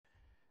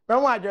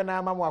Memo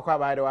adwona mamu akwa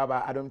ba de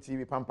waba Adom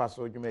TV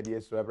Pampaso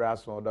dwumadi so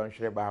ebraso don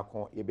hwere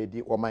baako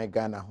yebedi oman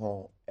Ghana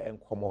ho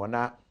enkomo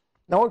na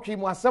wotwi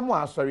mu asem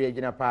asori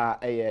agina pa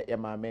ye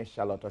maame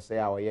Charlotte say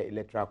a oye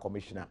Electoral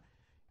Commissioner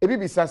ebi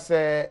bisa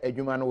se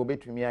adwuma no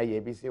wobetumi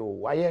aye bi se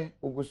o aye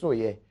oguso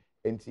ye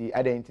enti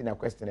adenti na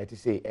question eti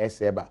say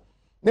eseba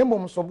na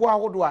mom sobo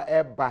ahodo a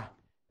eba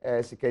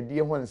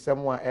sikadie ho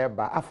nsem a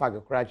eba afage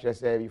kra kire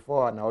se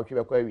before na wotwi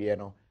bekwa wie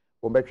no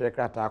wo betwere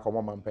krata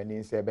akomo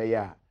mampanin se be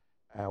ya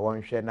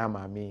one share na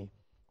mami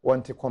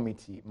wanti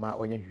committee ma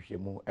onye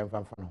hwehwemu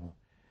emfanfa no ho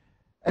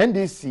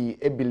NDC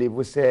e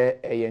believe say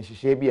ye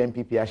nhihye bi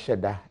MPP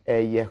asheda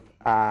eye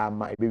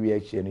ma ebewi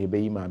achie no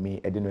ebeyi mami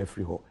ede no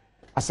afri ho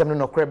asem no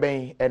nokre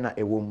ben e na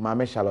ewo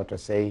mama Charlotte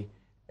say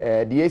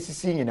the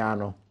ACC nyina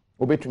no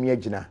obetumi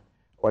agina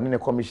one ne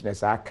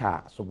commissioners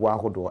aka sobo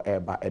ahodo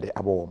eba ede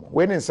abowo mo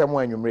we ne nsem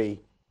anwumre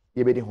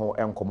ye bedi ho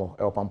enkomo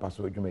e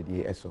Pampaso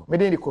dwumadi eso me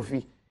den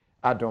Kofi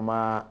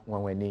Adoma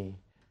nwanwani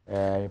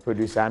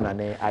producer na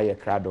ne aye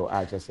krado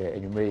a chese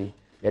enwumre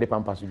yede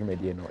Pampaso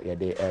dwumadi no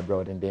yede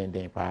broad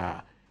den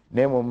pa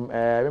nemum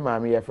me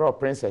maami ye for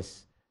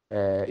princess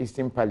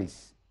Eastern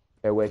Palace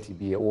weti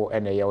bi wo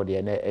ene ye wo de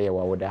ene eye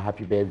wa wo da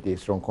happy birthday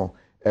stronko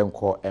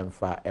enko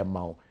emfa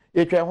emawo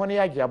yetwa ho ne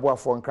yage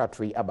aboafo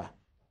nkratoi aba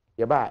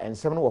ye ba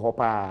ensem no wo ho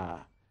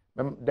pa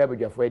da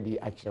bedwafo adi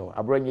akyew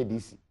abronye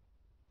DC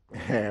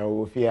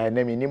wo fia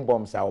na mi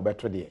nimbom sa wo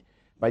beto de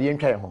ba ye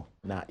ntwa ye ho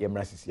na ye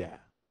mra sisia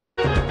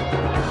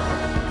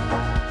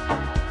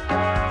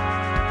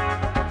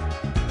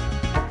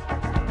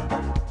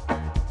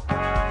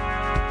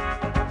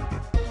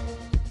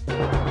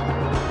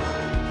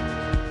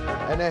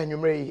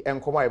Numeri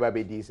enkomo eba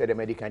bedi said the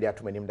medical dia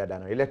to manim dada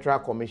no Electoral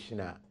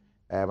Commissioner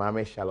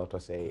Mama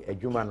Charlotte say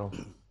adwuma no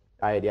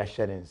aye dia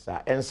hyeren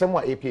sa ensem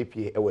wa APP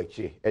e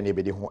wachi ene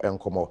ebedi ho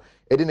enkomo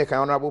edi ne kan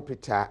honorable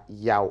Peter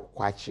Yaw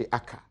kwachi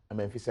aka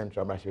Amemfi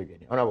Central Marshal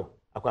Gani honorable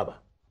akwaba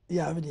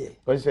yeah we dey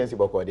constituency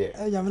boko dey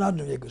ya me na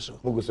do yeguso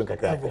muguso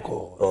kakra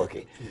boko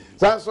okay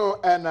so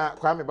na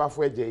kwame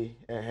bafo agye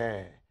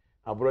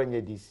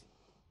abronye DC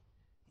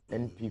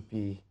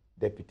NPP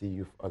deputy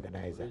youth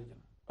organizer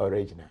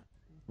original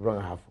wrong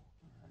half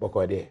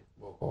boko there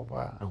boko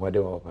pa and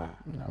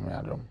na me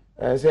Adom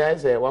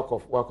say walk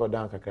off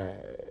down kakra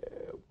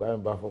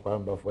kwame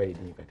bafo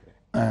edi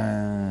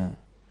kakra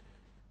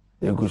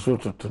yeguso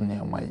tutu ne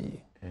amayi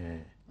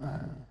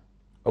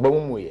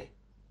obamumu ye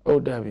o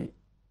dabi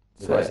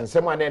so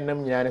nsema na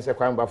enam nyina ne se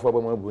kwame bafo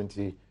obamu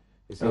abunti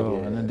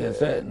so na de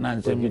se na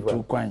nse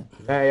mitu kwan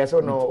yes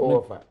no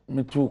offer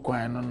mitu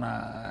kwan no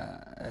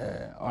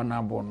na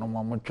honorable no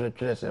mo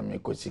twetwere se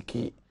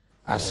mekosiki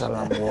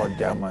assalamu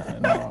wadama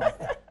no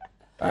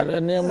ara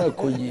ne ma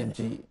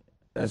koyinti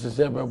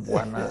asese be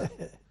boana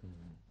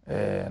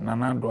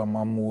nanando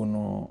amamu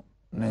no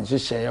na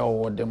nhihye ya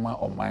wo de ma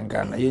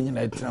omanga na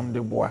yenyina tinam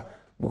de boa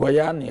because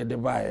ya na de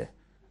bae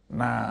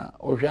na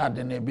ohwe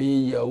ade na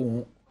be ya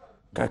hu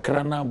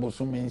kakra na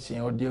bosom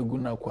nsin ode agu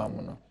na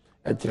kwam no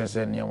akire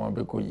se ne ma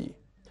be koyi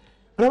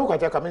na ko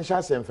kwata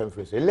kamensha sem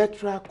femfreso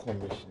Electoral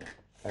Commission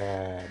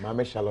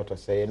Mama Charlotte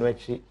say no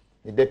achi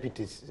the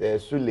deputies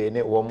Sule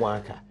ne wo mu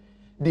aka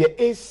the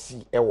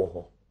AC ewo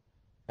ho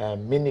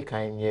many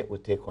kanye will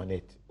take on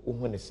it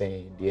uhun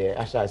saying the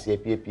ashasi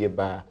PPA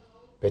ba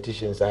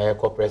petitions are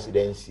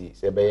co-presidency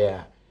se be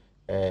ya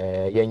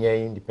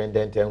yenye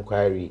independent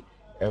inquiry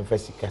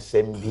emphasize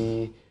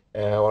assembly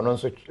ono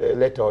so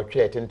letter or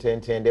chat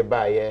ten de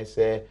ba yes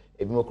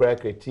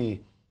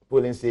democratic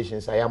polling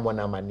stations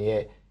ayamona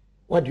mane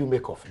what do you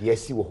make of the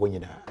AC wo ho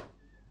nyina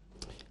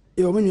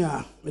yo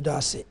menua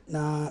medase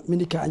na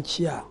minika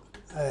anchia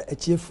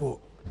etiefo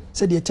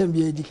said the tembe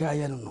edika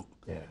ye no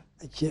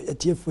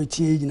etiefo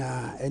etie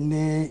nyina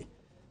ene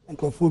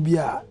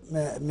nkrophobia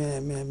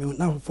me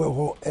na fofo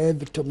ho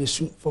Victor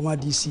Mesu former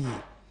DC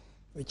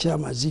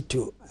chairman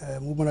Zito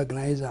movement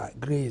organizer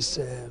Grace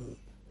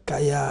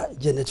Kaya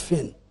Janet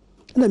Finn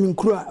na min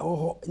kura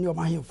ho ni o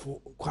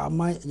mahemfo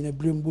kwama nyina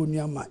brembo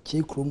nuama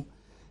chekrum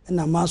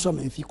na maso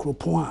amemfi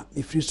kropon a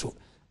mefiri so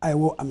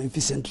aiwo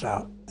Amemfi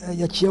Central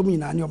ya chiamu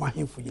nyina ni o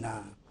mahemfo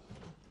nyina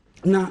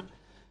na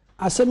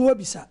asemi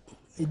wabisa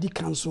edi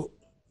kanso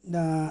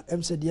na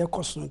emsede ye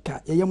koso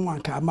nka ye yemu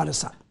anka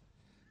amaresa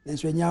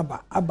nenso enya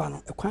aba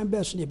no ekwan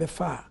be so ne be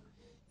fa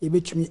e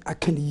betumi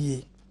aka ne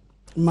yie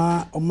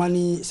ma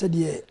omani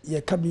sede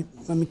ye kabi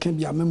mamika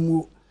bi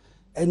amamu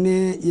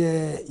ene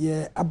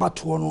ye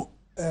abato no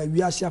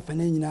wiase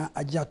afane nyina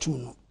agye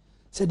atum no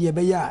sede ye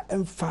be ya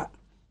emfa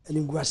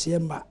elinguase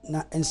ma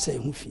na ensa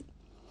ehufi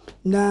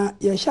na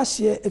ye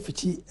hyase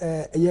efiti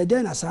ye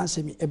den na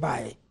sansemi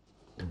ebae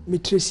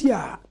metresi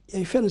a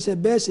ye hwe no se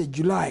be se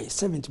July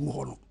 7th mu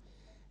ho no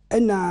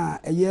ena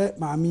eye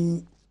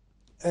maami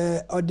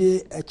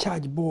ode a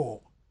charge ball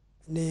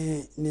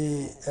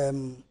ne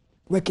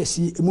workers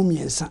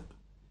emumiensa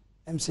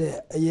say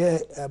eye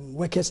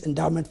workers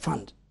endowment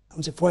fund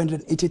say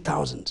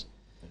 480,000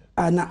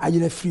 ana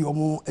ayere free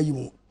omo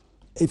ayimu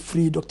e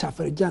free Dr.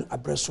 Ferjan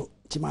Abreso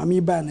ti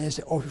maami ba na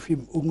say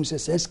ohwehwem ohun say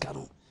seska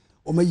no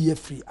omo ye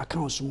free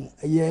accounts mu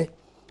eye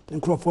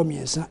nkrofo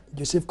miensa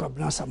Joseph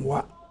Kwabena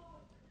Samoa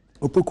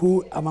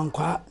Opoku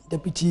Amankwa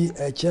deputy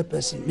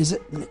chairperson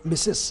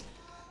Mrs.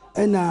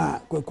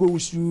 Ena Kwako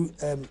Usu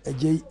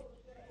J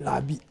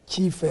Labi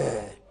chief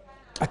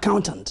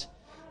accountant.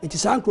 It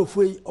is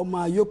nkrofo yi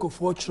oma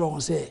yokofo chro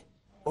say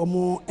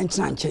omo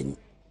entena nchen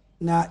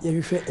na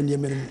yehwehwe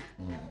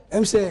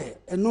enemenum say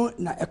eno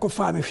na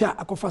ekofa mehwa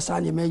akofa sa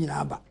ne nyina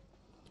aba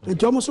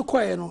nti omo so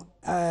koye no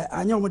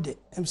anya omo de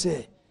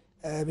say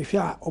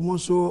mehwa omo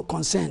so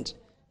consent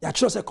ya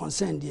chro say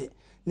consent de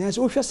na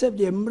so hwe se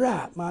de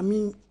mra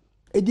maami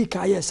edi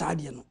kaye sa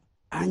de no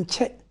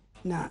anche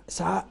na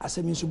sa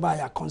asemi so ba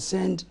ya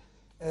consent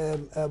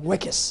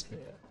workers.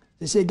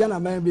 They say Ghana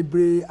man be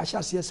brave. I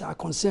shall say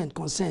consent.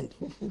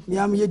 Me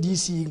am here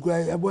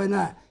DC. Boy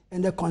na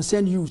and the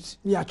consent youth.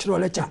 Me actual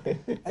letter.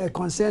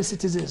 Consent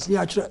citizens. Me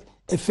actual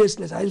a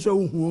faceless. I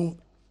so who.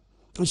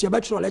 On she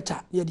actual letter.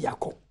 Here the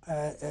ako.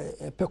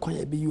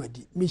 Pekonya be you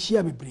adi. Me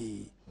share be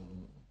brave.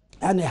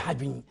 And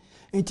having.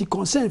 Anti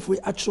consent for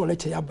actual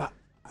letter yaba.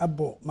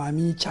 Abo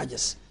mami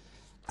charges.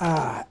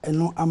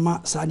 Eno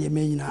ama sa ne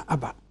me nyina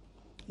aba.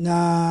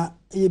 Na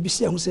ye bi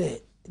se hu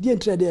se. The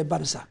entry there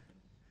barisa.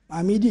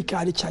 Amidi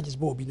carry charges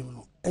bo bi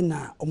no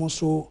na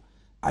omonso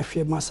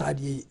ahwe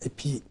masade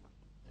apie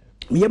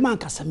me man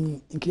kasami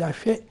nki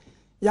ahwe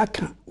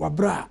yaka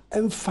wabra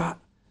emfa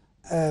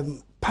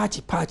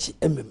party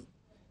emem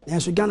na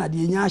so Ghana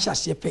de nya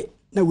ahyase pe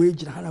na we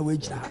gira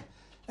ha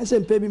ese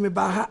mpe bi me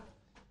ba ha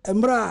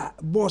emra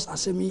boss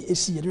asemi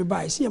esi ye me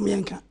ba esi ye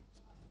yenka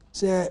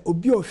se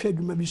obi ohwe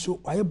adwuma bi so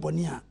waye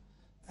bone a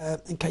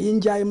nka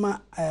yenjai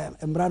ma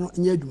emra no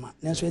nya adwuma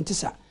na so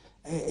entisa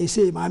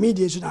ese ma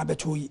amidi so na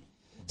beto yi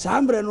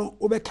Sambre no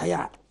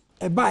obekaya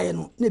ebaye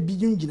no na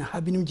binyum gina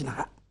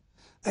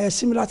ha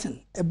similar thing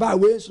eba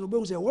we so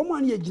be say wo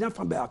man ye gina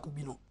fa ba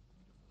bi no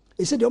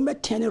e say de o be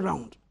turn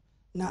around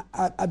na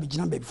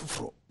abigina ba bi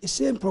foforo the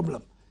same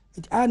problem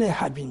it ana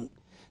having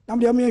na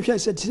me me hwe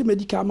say the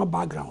medical ma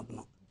background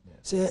no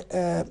say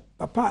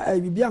papa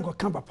bibia nko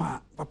kan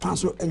papa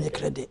so enye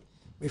credit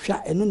me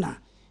hwa eno na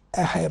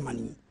ha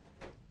mani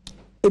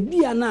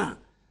ebia na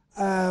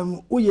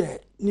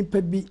oye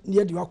nipa bi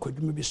ne de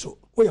wakwadwuma bi so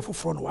oye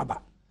foforo no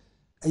waba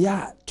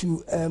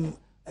to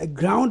a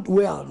ground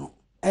well no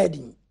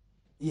adding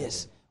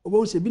yes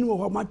obo se binu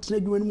ho ma tena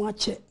dwuma mu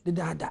ache de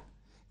dada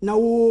na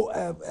wo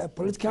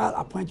political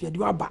appointment de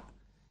waba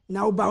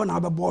na wo ba na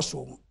ba boss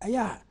wo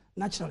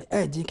naturally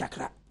adding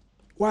kakra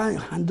one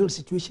handle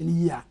situation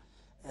here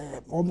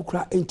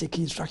omukra intake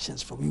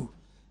instructions from you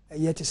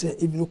yet to say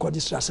even call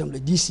this assembly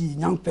DC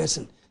young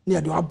person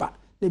near de waba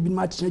na binu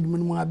ma tena dwuma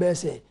mu aba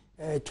say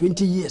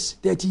 20 years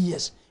 30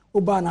 years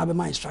oba na ba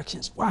my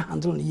instructions one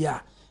handle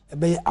here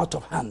be out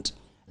of hand.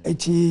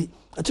 Eti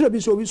atira bi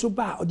so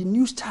ba or the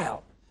new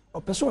style or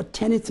person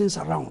turning things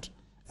around.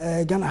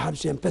 Ghana had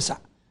to IMPASSE.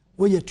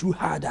 We are too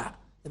harder.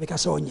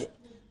 Because onye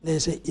they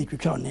say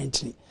etwitwa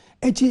 19.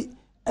 Eti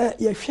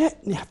ye hwe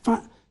ne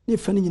fa ne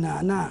fa ni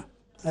nyina na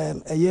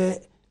eye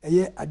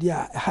ade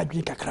a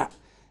hadwin kakra.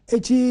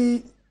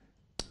 Eti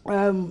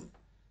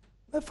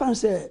me fan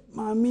say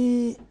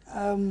mami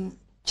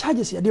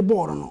charges ye de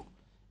board no.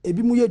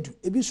 Ebi mu yedu,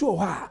 ebi so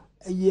ho a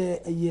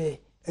eye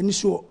ani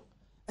so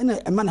ena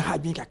ema na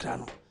hadwin kakra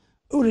no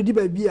already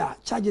ba bia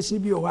charges ni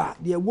bi o ha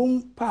de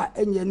won pa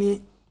enye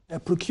ni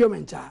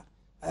procurement a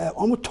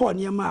omo to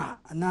ne ma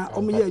na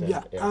omo ye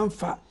adwa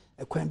amfa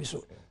ekwan bi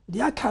so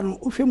de aka no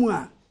ohwemu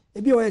a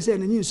ebi o ye se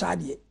na nyi so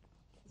ade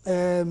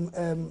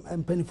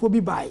mpanifo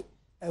bi bai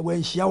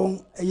wan hia won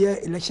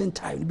eye election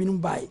time bi no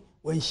bai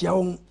wan hia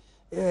won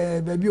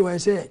ba bi o ye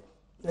se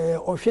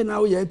ohwe na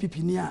wo ye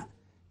PP ni a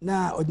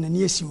na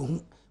odinani esi wo hu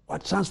wa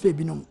transfer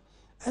bi no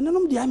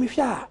enanom de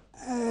amehwa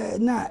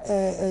na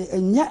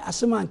enya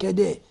asema nke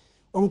de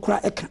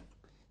onkura eka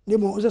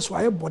nemo uze so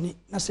ayeboni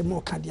na se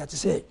mo ka dia te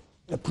se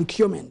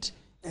procurement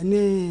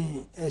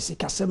ene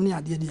sikasem ne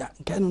ade dia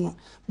nke no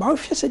ba wo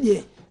hwe se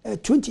de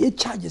 28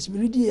 charges we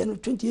read here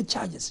 28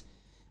 charges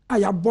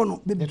aya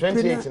bono be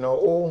 28 no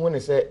o hu ne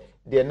se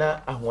de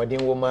na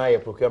ahoden wo ma ya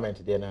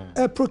procurement de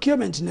na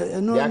procurement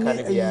no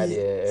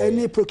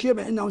any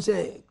procurement na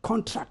say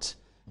contract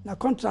na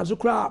contract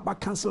zukura ba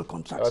cancel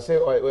contract I say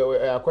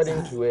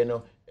according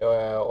to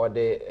or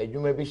the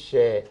adwuma bi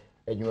share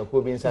adwuma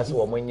ko bi nsase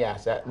wo monya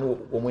asa no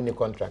wo muni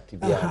contract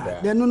bi ada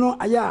then no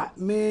aya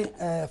me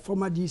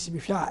former DC bi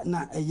hwa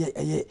na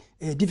eye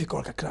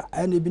difficult kakra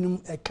aya na binum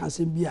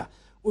cancel bi a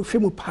o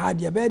hwemu pa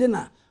de be de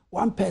na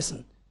one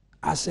person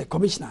as a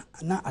commissioner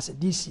na as a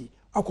DC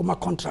akoma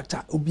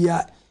contractor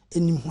obia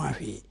enim ho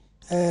ahwe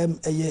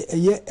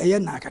eye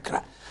na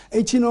kakra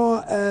enti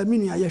no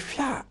minu ya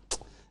hwa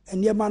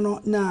enema no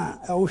na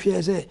o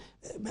hwe se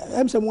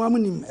emse mo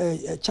amunim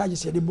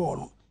charges ye de ball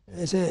no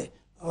say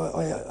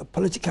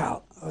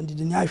political on the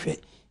nyahwe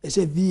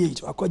say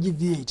V8 akoji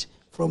V8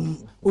 from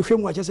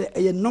ohwemu a say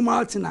a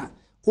normal thing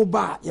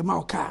oba ye ma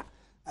oka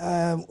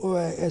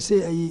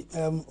say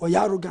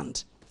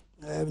arrogant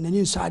na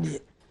nyi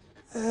nsade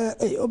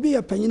obi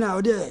ya panyina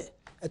o de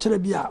etere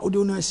bia o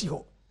de no asi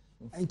ho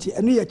enti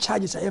enu ye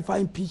charges a ye fa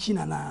impeaching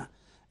na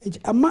enti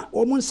ama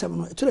wo mo nsem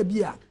no etere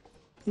bia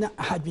na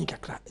ahadwin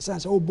kakra esan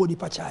se o body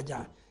pa charge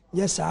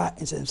yes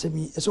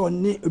ensensemi so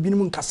ne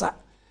obinum nkasa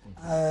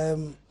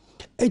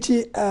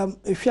eti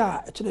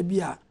ehwa etuna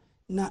bia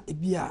na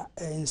ebia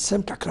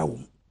ensem kakra wo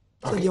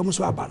se de omo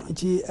so aba no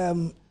eti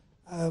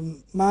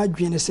ma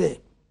adwene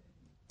se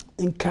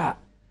nka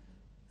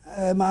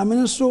ma me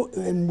nso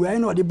mbuai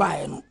na ode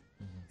bae no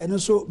eno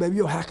so ba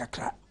bi o ha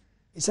kakra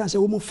esan se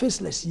wo mo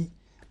faceless yi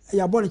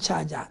ya body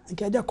charger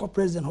nka de co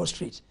president host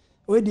street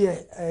we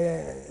de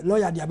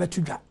lawyer de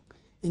abetudwa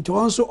into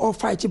also all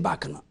fight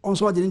back no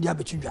also de de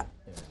abetudwa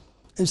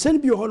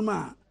ensem bi o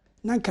holma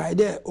na nka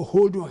de o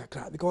hold no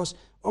kakra because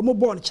omo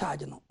born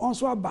charge no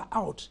also aba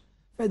out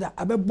further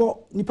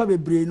abebo nipa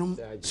bebre no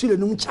sile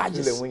no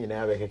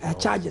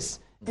charges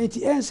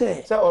enti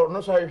ense say or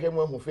no so ahwe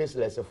mu ahu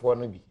faceless for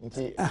no bi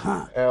enti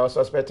o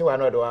suspect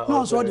one or the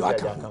no so de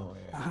waka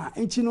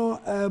enti no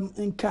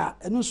nka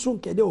eno so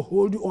nke de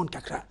hold on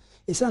kakra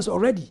it sense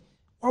already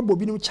obo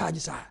bi no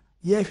charges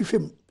ye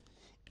hwehwem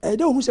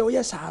de ohu se wo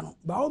yes no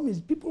by all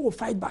means people will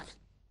fight back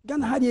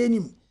Ghana had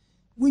enim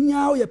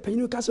winya o ye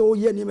panyin ka se o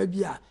ye nema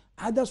bia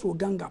others will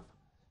gang up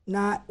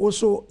na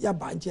also ya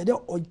ba ntie de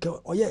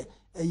oye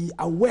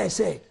aware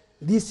say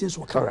these things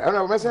will come. Alright,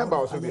 I'm messing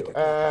about so be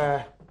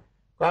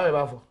kwame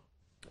bafo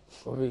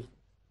obi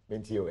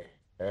menti we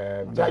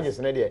charges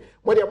na de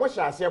mo de mo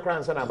hya ase kra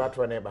nsa na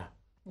abatro na ba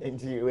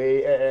enti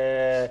we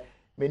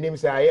menim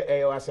say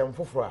asem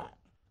foforo a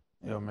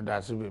yo me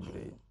da se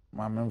bebre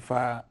ma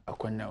memfa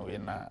akwanya we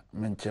na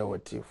menche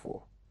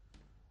watifo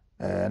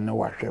ne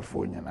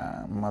wahwefo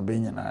nyina ma be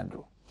nyina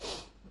ado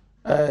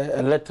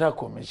Electoral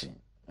Commission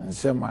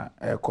nsema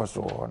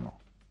ekoso ho no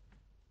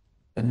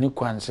eni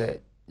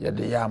kwanse ye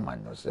de ya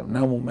amanyosem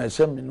na mu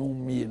mesem no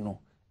mi no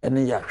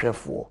ene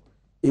yahwefo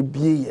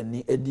ebie ye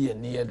ni edi ye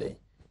ni ye den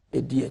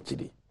edi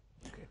akiri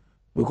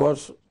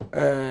because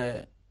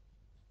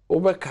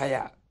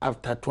Obekaya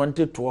after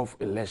 2012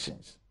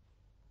 elections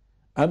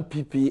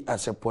MPP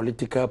as a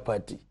political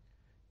party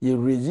ye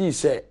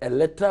resist say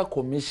Electoral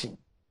Commission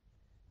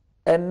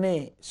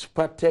any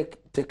Spartech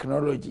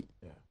technology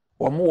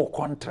omo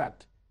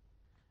contract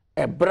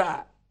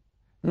ebra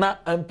na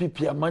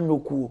MPP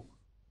amanyoku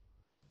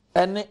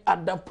any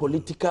other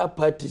political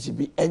parties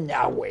bi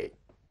enyawe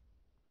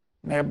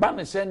na eba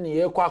ne se ne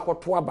ye kwa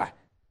akoto aba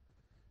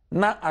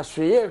na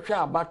asoye hwe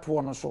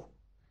abato no so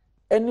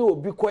any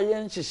obi koye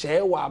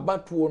nhyehyɛ wa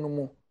abato no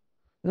mu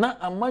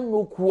na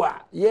amanyoku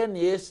a ye ne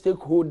ye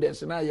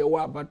stakeholders na ye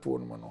wa abato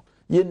no mu no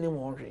ye nim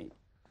honhwe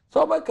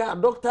so beka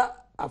Dr.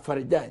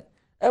 Afarijan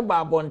eba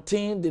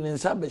abonten de ne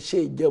nsa be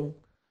hye jam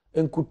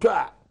enkuto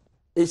a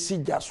esi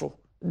jaso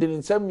de ne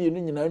nsa mienu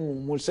nyina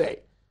numu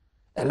se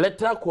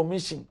Electoral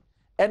Commission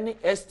any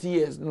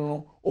STS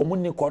no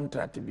omuni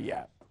contract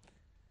bia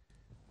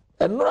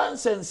enura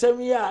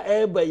nsensem ya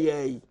eba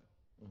yayi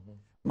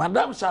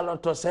Madam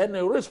Charlotte say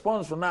na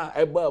response na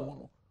eba mu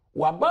no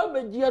waba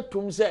beji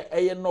atum say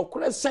eye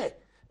nokure say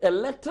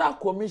Electoral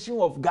Commission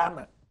of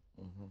Ghana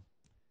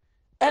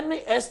any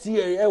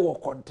STS e wo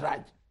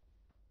contract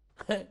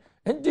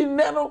ndi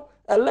no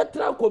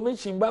Electoral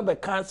Commission ba be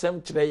kan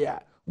sem kire ya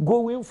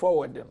going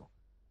forward no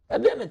e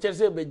de na kire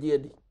say beji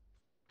adi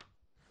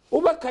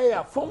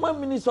Obekaya former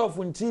Minister of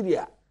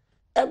Interior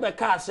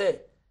Ebeka say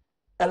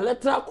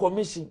Electoral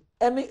Commission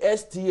any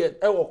STS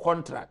ewo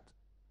contract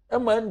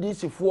ema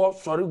NDC for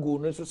sorry go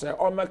no so say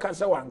o meka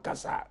say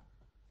wankasa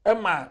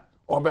ema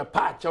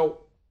obepa achew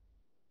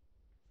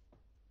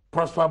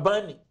Prosper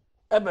Bani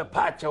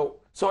ebepa achew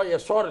so ye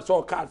sorry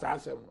so ka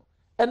asem no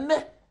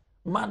enne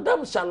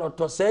Madam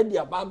Charlotte said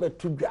dia ba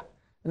betudwa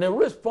ne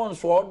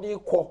response wo dey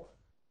call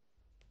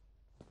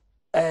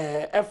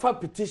efa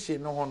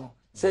petition no no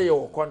say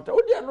your contract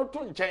odi no to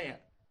nchen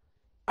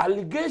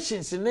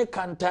allegations ne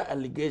counter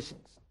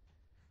allegations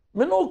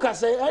me no ka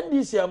say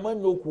NDC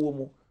amanyo kuo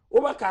mu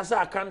o ba ka say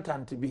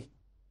accountant bi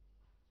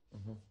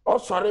o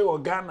sorry o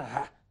Ghana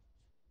ha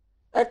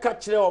e ka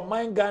kire o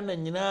man Ghana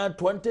nyina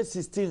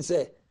 2016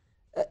 say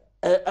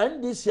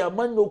NDC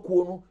amanyo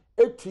kuo no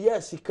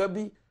etuya sika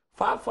bi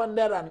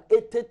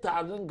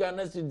 580,000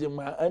 Ghana cedi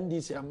ma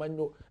NDC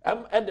amanyo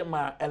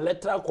edema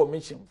Electoral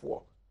Commission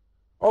for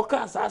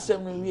oka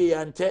asasem no wie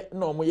ya nche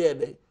na omo ye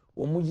dey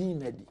omo yi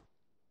na di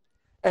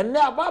enne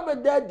ababa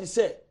daddy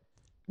say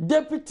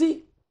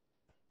deputy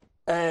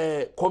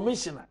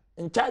commissioner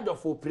in charge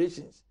of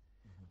operations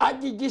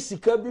agigi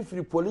sika bi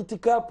free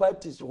political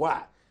parties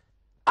wa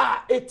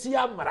eti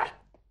amra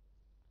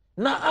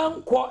na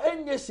anko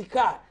enye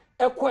sika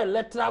ekọ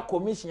Electoral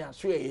Commission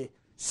aso ye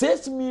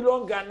 6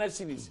 million Ghana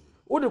cedis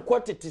wo de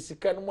quantity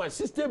sika no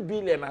 60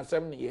 billion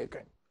asem ne ye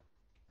kan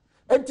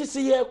enti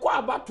si ye kwa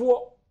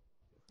abato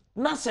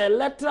na se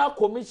Electoral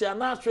Commission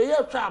na so ye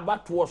hwa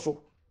abato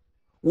so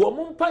wo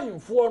mu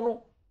mpanyimfo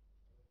no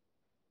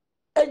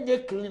enye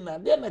cleaner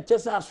de na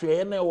chese aso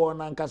ye na wo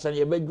na nkasa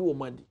ye badwu o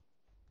madi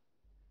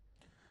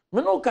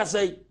me no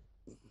kasai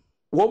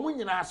wo mu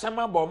nyina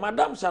asema ba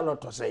Madam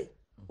Charlotte say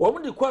wo mu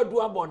di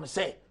kwadu abon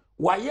say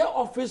waye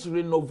office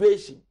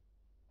renovation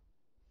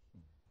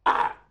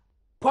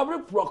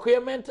Public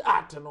Procurement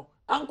Act no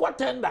anko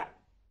tender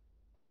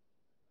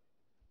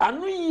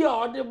anu yi a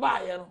ode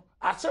baaye no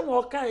asem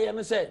o kan ye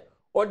no say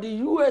or the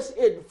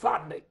USAID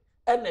fund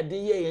and the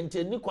ye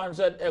nti ni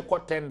kwanso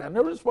tender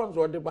no response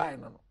ode baaye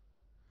no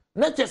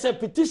na chese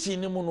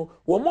petition ni mu no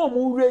wo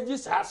mo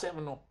register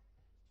asem no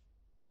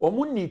wo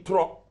mo ni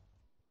tro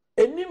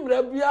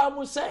enimra bia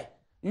mu say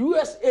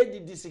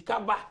USAID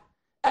disikaba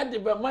e de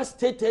be ma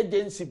state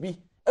agency bi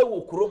e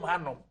wo kurom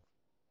hanom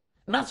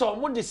na so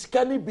mo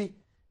disikani bi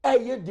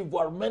e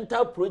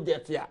developmental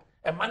project ya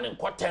e ma ne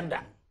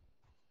tender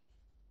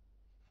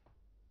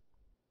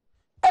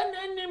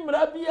eni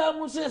mrabia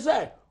mu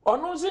se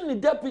onu se ni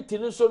deputy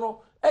ni so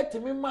no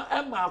etimi ma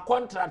e ma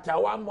contractor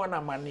wa mo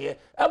na mane e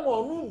ma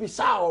onu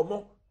bisa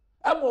omo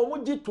e ma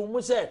omu gitu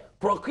mu se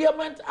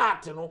procurement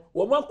act no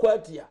wo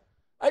makwatia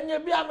anya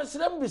bia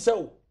mesrem bisa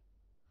o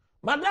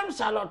madam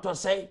Charlotte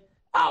say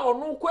a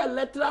onu ko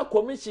electoral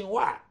commission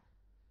wa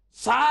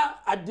sa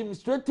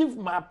administrative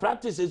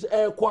malpractices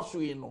kwaso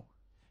no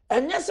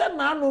enye se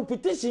na no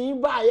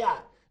petition ba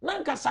ya na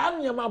nka saa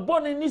nyama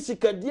bone ni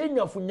sikadie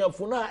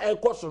nyafunyafu na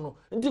ekoso no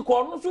nti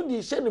ko no so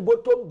di hye ne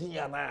bottom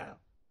diana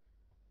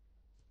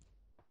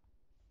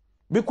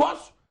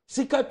because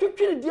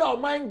sikatwitwiri dia o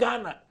man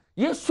Ghana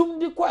yesum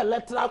di ko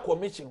electoral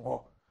commission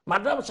ho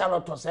madam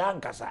Charlotte say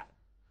ankasa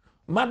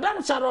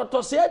madam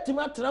Charlotte say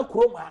atimatena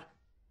kroma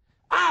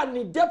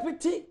ni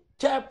deputy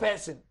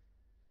chairperson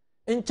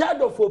in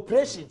charge of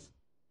operations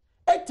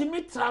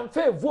etimi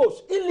transfer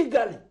votes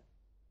illegally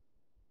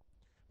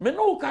me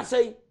no ka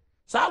say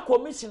sa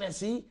commissioner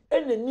si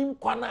enanim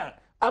kwana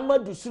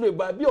amadu sure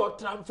ba bi o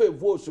transfer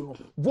votes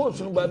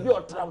no ba bi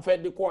o transfer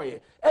de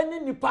koye eni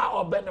nipa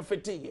o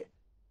benefit ye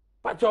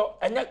pacho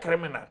enya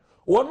criminal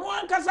wono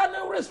ankasa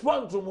na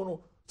response mu no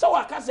so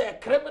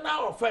wakasa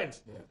criminal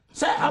offense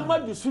say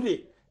amadu sure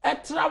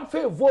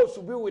transfer votes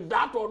be with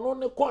that or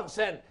no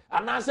concern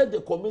and answer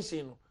the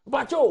commission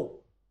pacho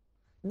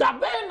da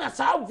be na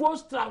sa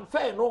votes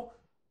transfer no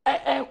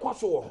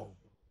kwaso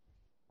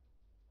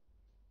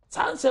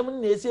sansem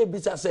na ese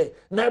bisa say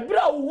na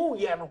bra hu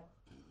ye no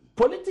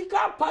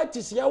political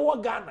parties ye wo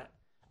Ghana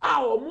a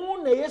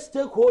omu na ye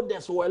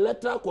stakeholders wo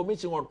electoral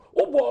commission on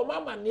ubo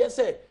mama na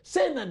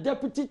say na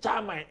deputy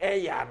chairman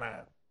ya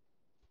na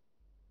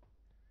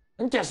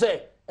nke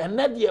say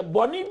enne de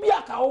boni bi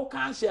aka wo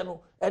kan hye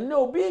no enne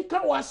obi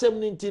kan wasem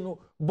ni ntino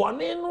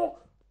boni no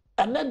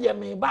enne de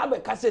me ba be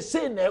ka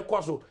say na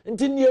ekoso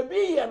nti ne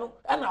ebi ye no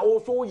na wo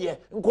so ye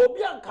nka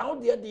obi anka wo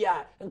de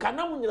a nka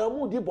na munyira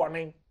mu di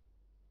boni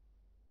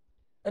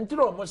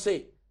entiro mo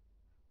say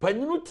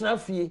panyinu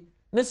trafie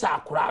ne sa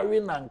akorawe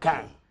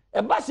nanka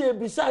e ba se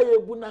ebisa ye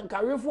bu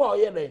nanka wefo a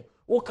ye den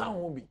wo kan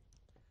ho bi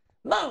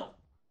now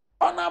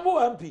honorable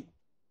MP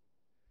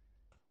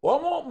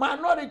omo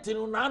minority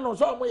no na no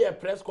so mo ye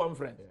press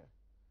conference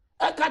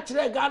e ka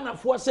kire Ghana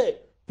fo say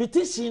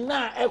petition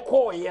na e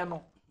call ye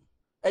no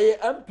e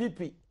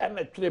MPP e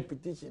na kire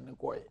petition ne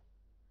call ye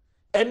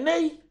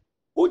enei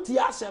uti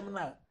asem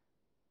na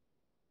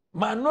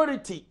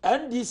minority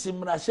NDC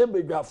mrashe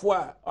bedwafo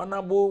a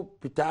honorable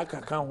Peter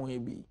Akaka ho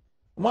ebi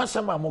mo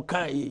sama mo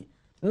kan yi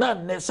na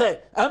ne say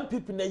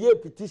MPP na ye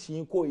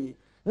petition ko yi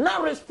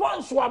na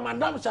response wa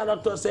madam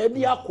Charlotte say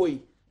di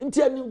akoi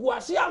nti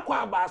aninguase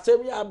akwa aba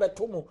asem ya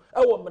betomo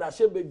e wo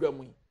mrashe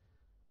bedwamu yi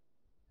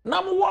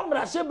na mo wo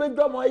mrashe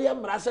bedwamu ye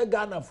mrashe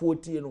Ghana fo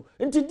tie no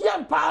nti di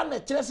ampa na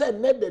kire say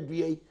ne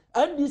dadua yi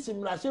NDC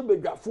mrashe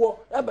bedwafo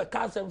e be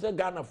ka asem say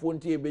Ghana fo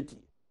nti ebeti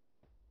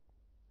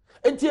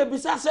nti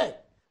ebisa say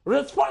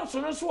response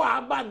no so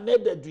aba ne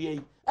dadua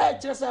yi e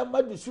kire say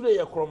madu sure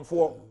ye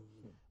kromfo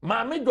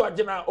maame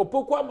dojina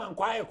opoku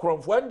amankwa ye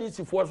kromfo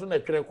NDC fo so na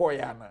twere ko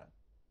ya na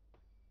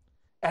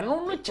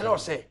eno no kire o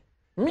say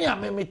me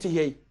amemete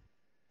hei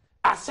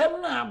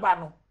asem na aba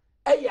no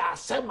e ya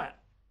asema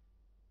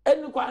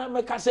eni kwa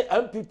meka say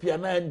MPP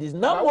na NDC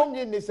na mo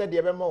nyi ni say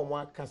de be ma o mo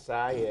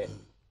akasa ye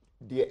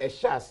de e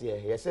hyase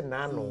ye say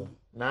nanu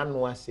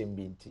asem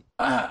bi nti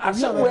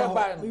asem we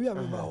ba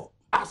no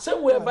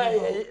asem we ba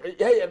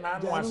ye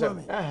nanu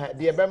asem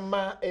de be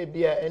ma e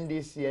bia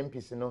NDC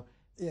MPs no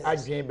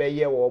adwen be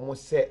ye wo mo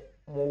say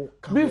mo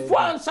before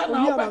answer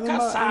na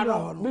obekasa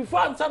no before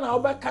answer na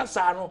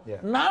obekasa no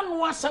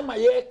nanu asem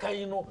ye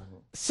kan no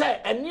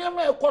say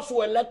eniema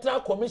ekoso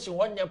electoral commission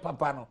wonye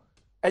papa no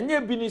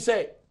enye bi ni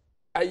say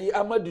ayi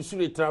Amadu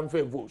Sure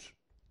transfer votes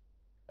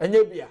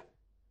enye bia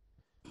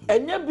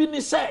enye bi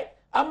ni say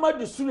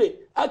Amadu Sure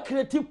a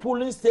creative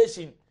polling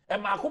station e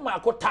mako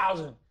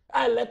 1000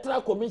 a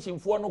electoral commission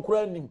for no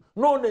kura nim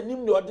no na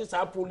nim ne odi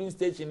sa polling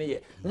station ye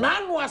na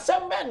anu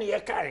assemble ne ye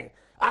kan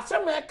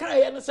assemble kan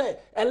ye ne say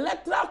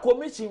electoral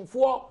commission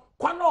for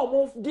kwana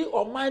omo di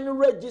oman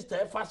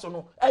register fa so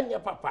no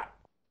enye papa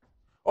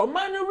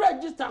oman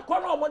register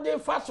kono omode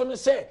fa so ne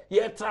say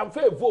ye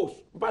transfer votes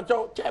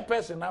mpacho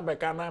chairperson na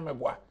beka na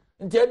meboa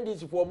nti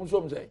NDC fo mu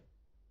so msay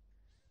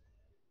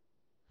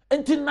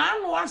nti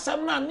nanu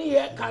asem na ne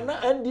ye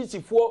kana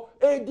NDC fo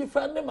e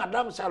defend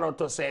madam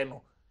Charlotte say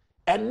no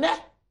enne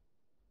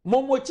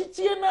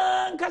momochichie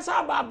na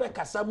nkasa ba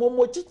bekasa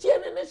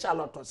momochichie ne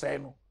Charlotte say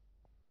no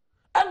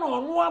eno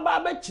onu aba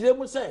ba kire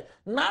mu say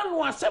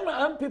nanu asem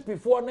MPP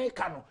fo ne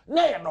ka no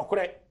na ye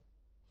nokore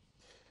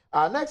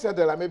Next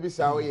year, maybe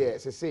so yeah,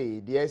 say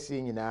the SC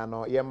nyina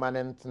no ye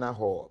manentna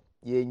ho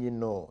ye nyi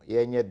no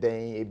ye nye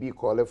den e bi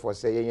call for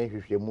say ye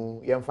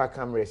hwehwemu ye mfa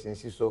cameras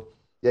nsi so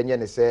ye nye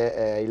ne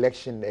say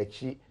election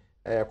echi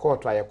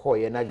court aye call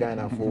ye na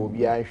Ghana for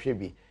obi anhwe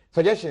bi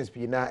suggestions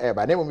bi na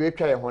eba na mo we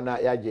twa ye ho na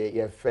ya je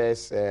ye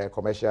first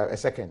commercial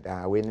second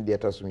we ni de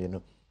tosum ye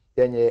no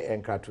ye nye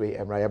enkratwe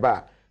emra ye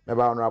ba me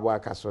ba honorable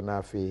akaso na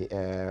afi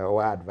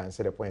o advance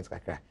the points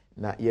kakra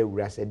na ye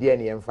wura se de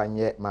ne yemfa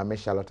nye Mama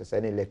Charlotte say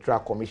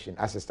Electoral Commission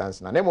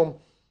assistance na nemom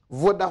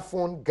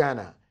Vodafone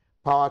Ghana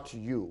power to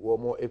you wo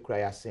mo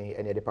ekraya sen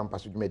ene de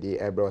Pampaso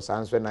dwumedi ebro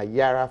sanso na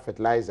Yara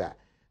fertilizer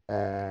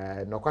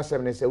no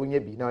kwasem ne se wunye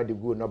bi na de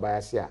go no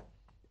bias a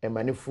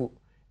emanifu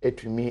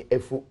etumi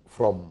efu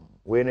from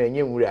we no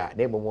enye nwura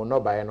na emom no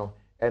bae no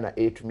na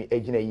etumi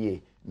agina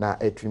yie na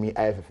etumi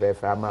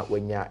IFFF ama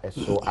wanya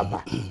eso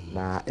aba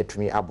na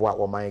etumi aboa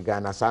wo man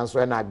Ghana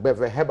sanso na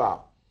Agbeve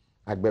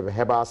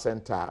Herbal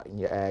Center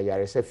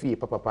yare se fi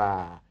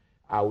papa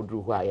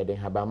awudru ho a yeden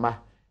habama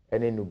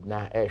ene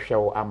nubna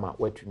ehwewo ama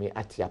watumi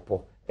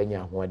atiapo enya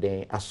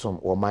hoden asom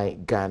wo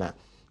man Ghana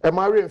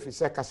mari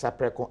mfise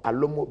kasapreko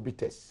alomo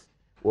bitters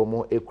wo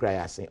mo ekura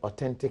yasen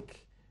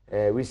authentic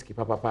whiskey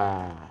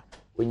papa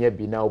onya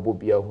bi na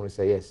obobia hunu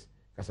say yes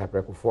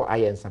kasapreko for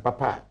ayensa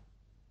papa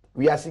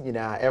we are singing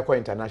Eco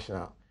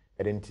International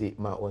edenti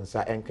ma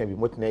onsa enka bi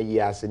motna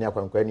yi ase ne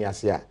akwankwani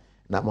ase a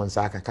na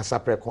monsa aka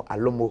kasapreko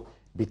alomo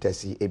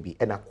bitasi ebi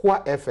ena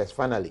kwa FS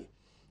finally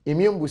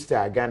immune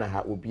booster Ghana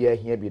ha obi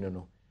ahia bi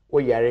no wo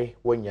yare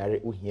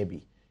wonyare ohia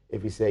bi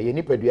efise ye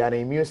nipadua na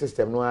immune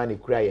system no ana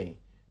kura yen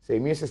se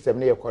immune system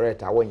no ye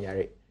correct a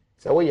wonyare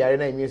se wo yare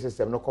na immune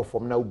system no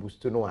kofom na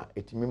boost no a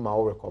etimi ma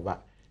wo recover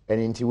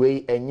enti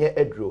we enye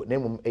adro na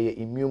mum eye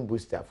immune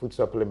booster food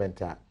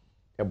supplement a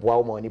eboa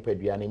wo ma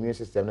nipadua na immune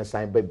system no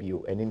sign ba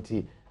bio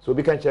enti so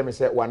bi kan che me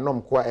se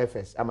wanom kwa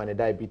FS ama ne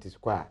diabetes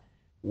kwa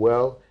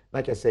well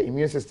na che say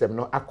immune system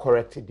no a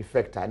correct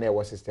defect na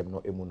e system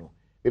no emu no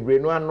bebre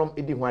no anom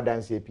edi ho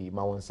adanse epi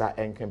ma wonsa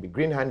enkan bi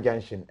Green Hand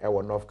Junction e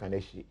wo North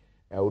Kaneshi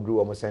odru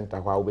wo mo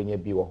center ho a wo benya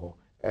bi wo ho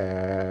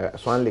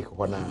Swan Lake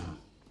ho na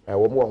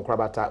wo mo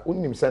nkrabata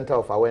unim Center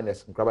of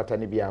Awareness nkrabata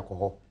ni bi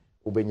akọ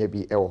wo benya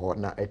bi e wo ho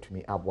na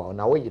atumi aboa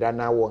na wo yira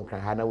na wo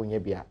nkran ha na wonya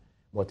bi a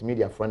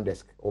multimedia front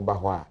desk wo ba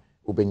ho a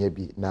wo benya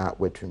bi na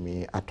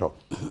watumi ato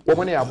wo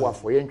mo ne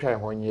aboafo ye ntwa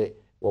ho nye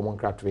wo mo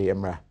nkrato ye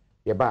mra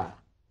ye ba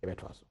ye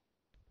beto aso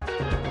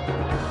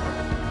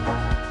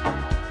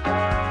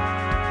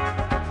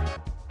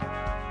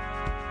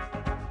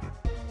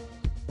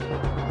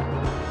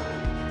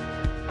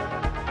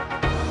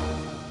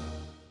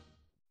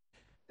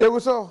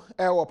Ewuso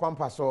wo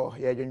Pampaso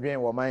ye dwendwen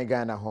wo man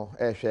Ghana ho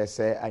hwe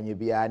se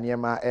anyebia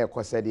niema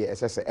ekose de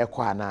esese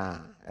ekwa na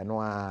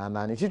eno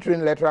na ne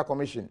titrin Electoral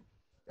Commission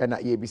na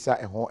ye bisa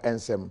ho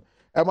ensem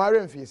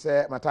mare mfi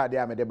se matade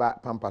a mede ba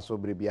Pampaso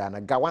brebia na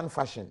Gawan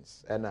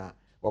Fashions na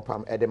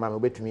wopam edema me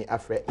betumi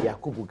afre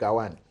Yakubu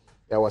Gawan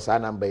was our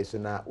number is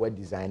na we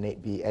design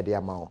it be ede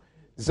ama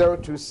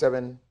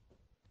 027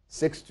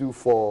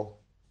 624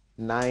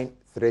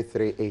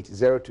 9338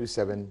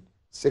 027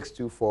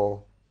 624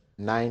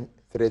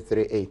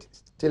 9338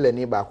 still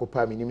any ba ko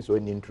pa minim so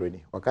ni intro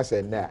ni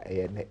wakase na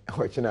ne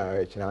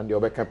ochina ndi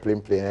obeka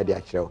plain na de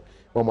akyew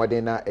wo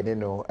modern na ene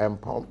no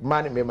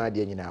man me ma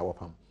de nyina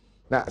wopam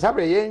na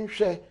sabre ye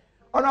nhwe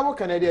ona wo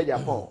Canada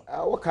Japan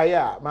wo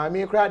kaya ma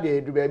mi kra de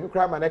edu ba bi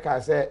kra ma ne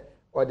ka se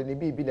ode ni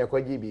bibi na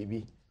kwaji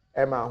bibi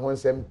e ma ho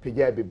nsem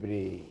pegya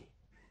bebre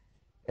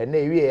ene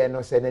ewie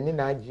no se nani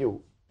na agye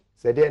o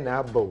se de na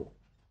abo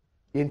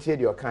yintie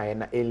de okan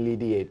na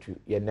lead ye to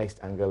your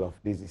next angle of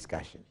this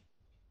discussion.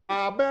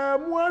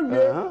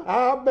 Abemwawe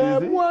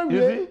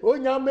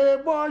onyame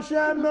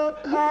boshe no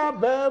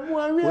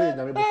abemwawe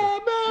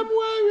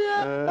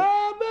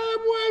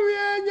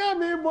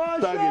nyame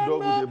boshe target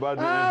dog with the bad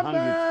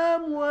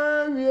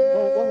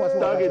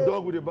target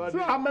dog with the bad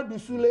Ahmed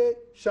Sule,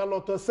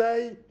 Charlotte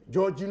Say,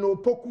 Georgino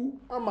Poku,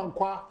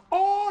 Amankwa,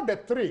 all the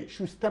three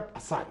should step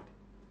aside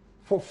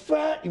for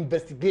fair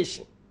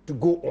investigation to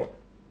go on.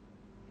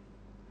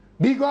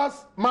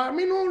 Because my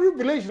minimum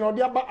revelation of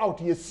the about out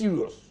here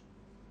serious.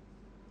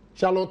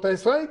 Charlotte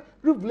say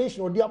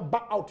revelation of the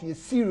back out here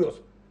serious.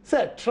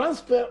 Say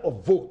transfer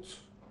of votes.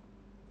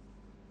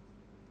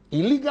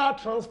 Illegal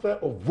transfer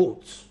of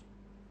votes.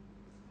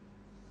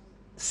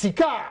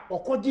 Sika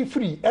okoji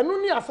free.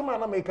 Enu ni asema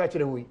na make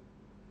kire we.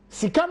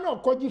 Sika na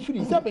okoji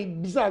free. Say be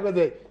bisa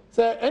whether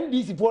say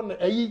NDC for na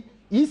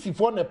EC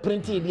for na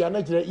printing dia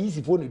na kire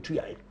EC for na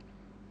tuai.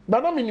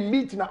 But na me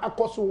meet na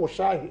akoso wo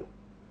Shahil.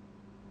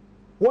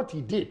 What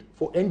he did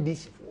for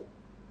NDC for.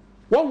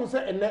 One will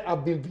say, and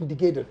have been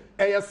vindicated.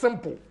 A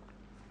simple.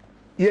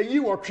 Ye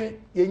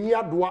watching, ye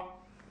adwa,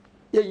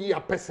 ye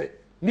apese.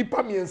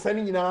 Nipa mi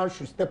sending now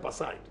should step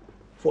aside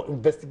for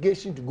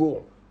investigation to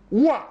go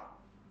on.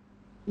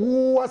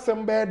 Who was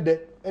somebody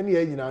and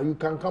you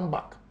can come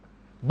back.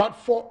 But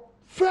for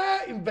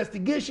fair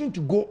investigation to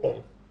go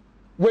on,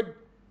 with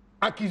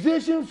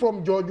accusation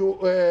from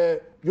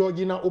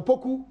Georgina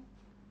Opoku,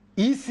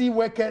 EC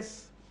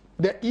workers,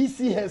 the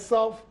EC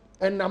herself,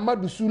 and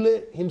Amadou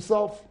Sule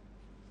himself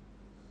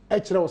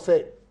actually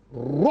say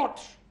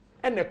rot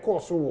and the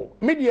course war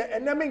media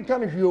and I mean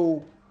can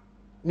you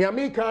the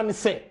American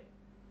say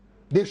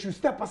they should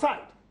step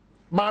aside.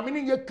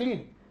 Mamini ye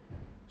clean,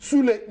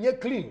 Sule ye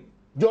clean,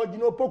 George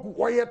no poku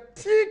why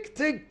tick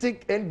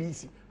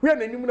NDC. We are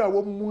the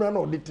woman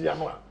no the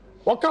Tiano.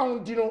 What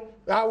count you know?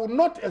 I will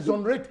not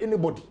exonerate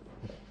anybody.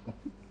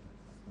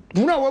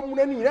 Muna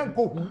woman ni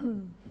yanko.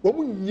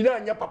 Woman yina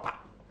nya papa.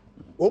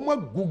 Oma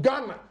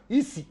Gugana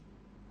easy.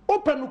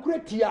 Open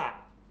Ukratia.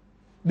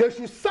 They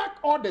should sack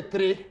all the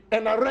three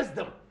and arrest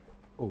them.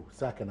 Oh,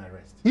 sack and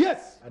arrest.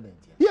 Yes.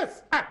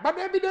 Yes. But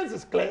the evidence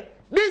is clear.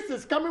 This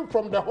is coming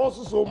from the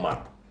horse's own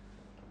mouth.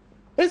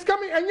 It's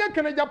coming, and yet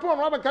can Japan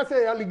rather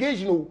say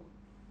allegation.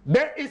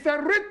 There is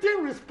a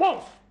written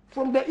response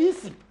from the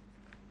EC.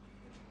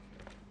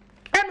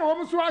 And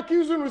almost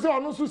accusing us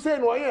also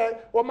saying, "Oh yeah,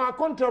 or my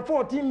contract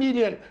 14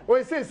 million."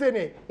 Or say,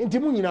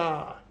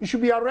 "Intimunina, you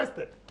should be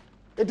arrested."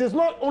 It is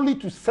not only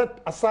to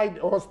set aside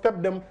or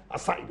step them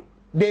aside;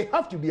 they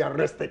have to be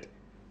arrested.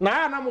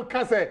 Now, I'm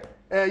going say,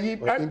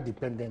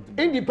 independent.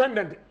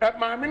 Independent.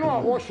 My men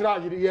are wash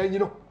you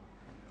know.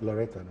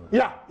 Loretta, no.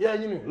 Yeah,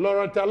 you know,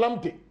 Loretta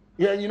Lamte.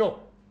 Yeah, you know.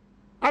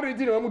 I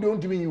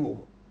don't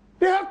you.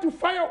 They have to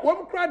fire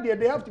one crowd there,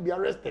 they have to be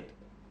arrested.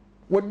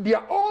 With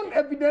their own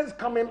evidence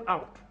coming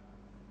out.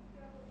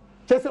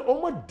 Just say,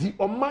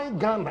 oh my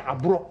Ghana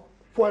abroad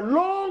for a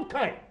long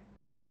time.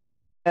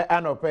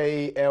 Ano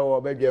pay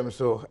or Belgium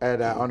so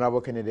honorable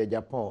Kennedy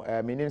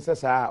Japan. Meaning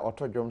says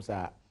auto drums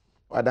are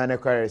Adane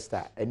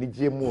Quaresta and the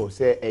GMO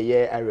say a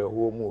year area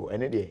home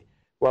and a day.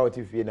 What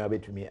if you know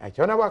between me? I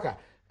chona waka.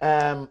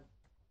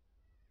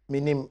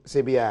 Minim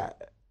Sebia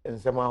and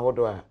someone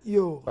Hodoa.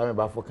 Yo, I'm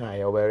about for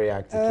kind of very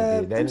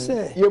active. Then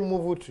you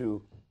move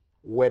to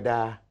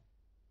whether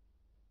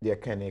there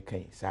can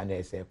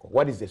say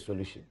what is the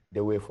solution,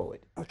 the way forward?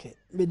 Okay,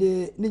 but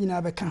the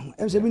Nina Beckham,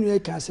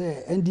 MCB can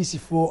say NDC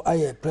for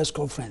a press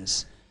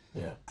conference.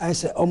 Yeah, I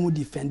say, Omu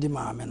defending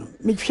my man.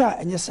 Make sure,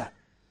 and yes, sir,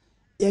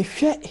 a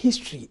share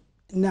history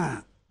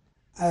now,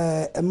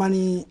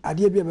 money,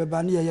 idea be a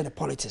bani, the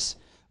politics.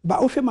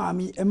 But Ofe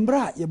Mami,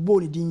 Embra, your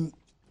body din.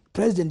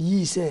 President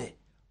Yi say,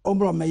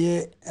 Ombra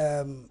Maye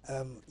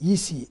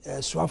Yisi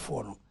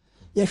Swafo.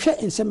 Ye share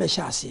in some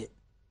shasi.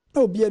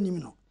 No be any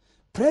no.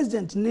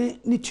 President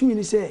ni 2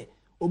 minutes say,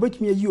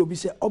 Obetumi you be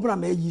say, Ombra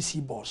Maye Yisi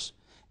boss.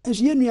 And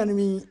so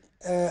you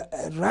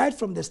right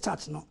from the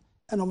start, no,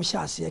 and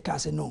Omshasi can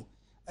say no,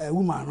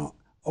 woman no,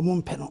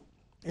 Omumpeno.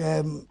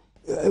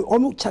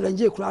 Omu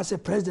challenge class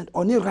president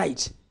on your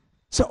right.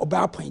 So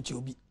about point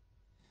you be.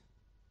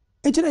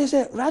 And today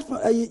say, right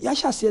from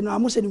Yasha say, no, I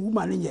must say,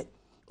 woman in yet.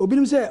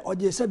 Obinim say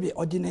odi sebi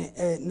odi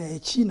ne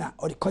China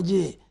odi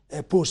koje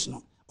post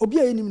no obi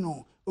ayenim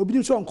no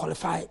obinim so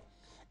unqualified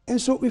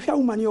and so if you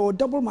woman your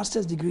double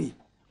master's degree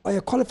or a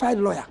qualified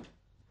lawyer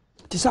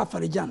tisa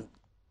farijan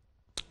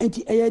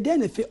enti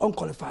den fe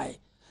unqualified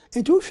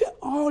and to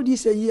all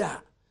this a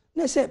year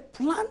na say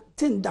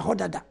planting the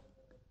hodada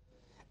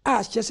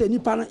as just say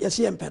nipa no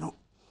yesi empe no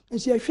and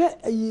so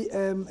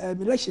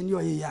hwe election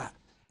your year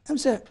I'm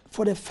say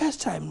for the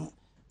first time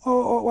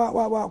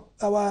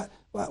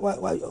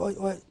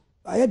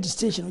I had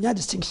distinction. We had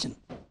distinction.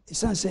 It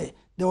sounds say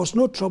there was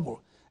no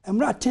trouble. I'm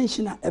not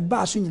attention a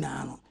bar swinging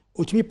on.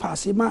 Which me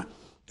pass him.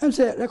 I'm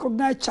say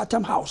recognize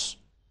Chatham House.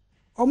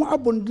 Omo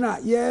abundna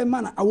yeah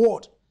man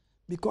award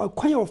because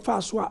when your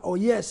first one or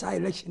yes I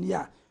election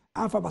year.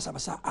 Alpha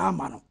Basabasa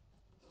Amano.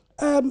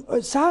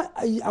 Sa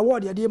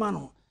award ya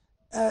mano.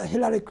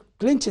 Hillary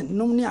Clinton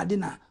nominee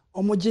dinner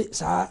omoje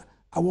sa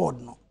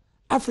award no.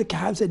 Africa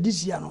have said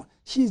this year no.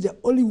 She is the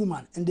only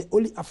woman and the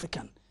only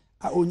African.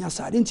 Onya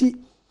sa didn't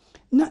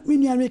na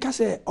me America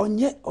say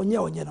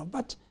onye no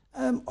but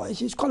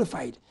she's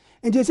qualified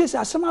and they say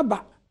asama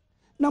ba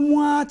na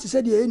mo to say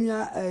the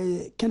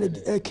enua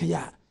Kennedy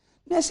Kenya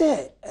na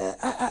say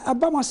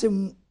abama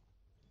sem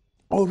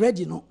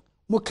already no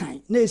mo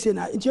kan na say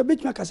na into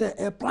betuma ka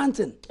say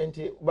planting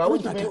enti ba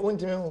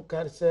wontime hu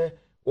ka say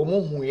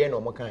omo huye no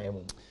mo kan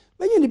emu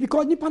me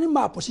because nipa ni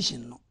ma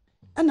position no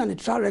and na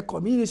trial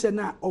record me say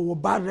na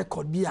owo bad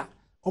record bia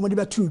omo de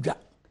ba tudwa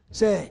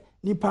say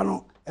nipa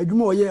no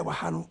adwuma oye wa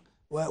ha no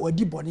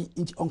wadi body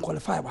into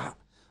unqualified wa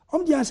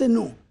ha say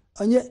no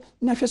onye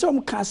na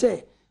hwese ka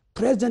say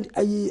president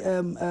ayi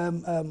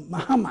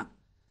Mahama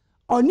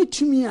oni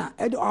tumi a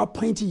edo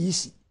appoint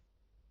yisi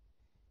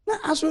na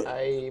aso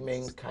I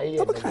mean kai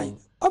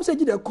say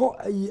the call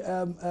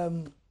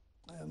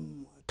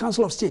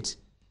council of state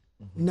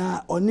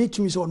na oni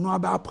tumi so no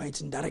about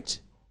appointing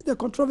direct the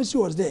controversy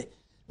was there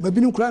but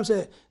binu crime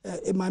say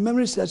my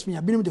memory serves me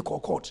binu the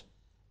court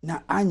na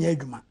anya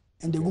adwuma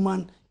and the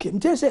woman came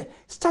tell say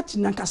start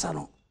nankasa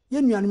no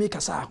ye nuanu me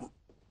kasa ho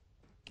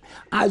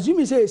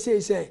assuming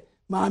say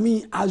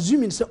mami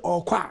assuming say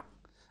okwa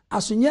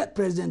asonye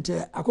president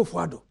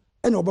Akufo-Addo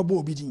and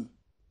obabo obidin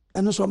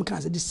and so am can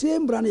say the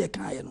same brand ye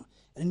kan ye no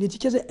and the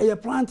teacher say e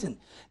planting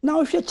now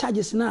if you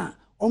charges na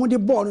omo de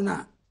board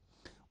na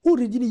who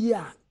regime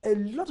here a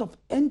lot of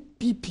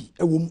NPP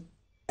ewom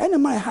ɛna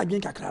ma ha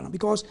dwen kakra no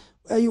because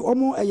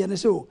ɔmo ɛyɛ ne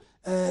so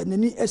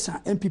nani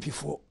ɛsa MPP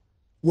for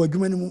wɔ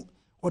adwuma no mu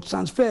or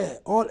transfer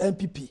all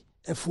MPP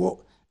for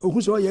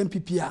who so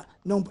MPP a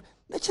no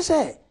na kyɛ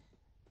sɛ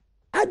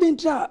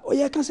adentra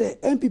oyɛ ka sɛ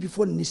MPP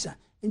for nisa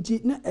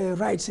nti na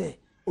right say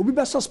obi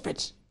be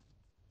suspect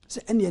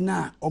say ɛne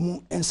na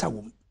ɔmo ensa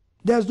wom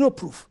there's no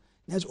proof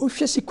there's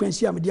ohwɛ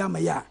sequence am dia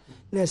amaya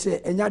na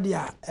say enya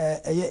dia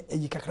ɛyɛ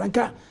eyi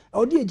kakranka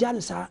ɔde agya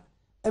ne sa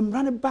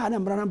emra ne ba na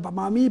emra na ba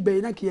maami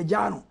be na ke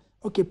agya no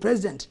okay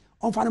president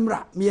ɔmfa ne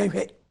mra me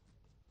yɛhwɛ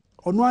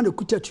ɔno ana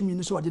kuta tumi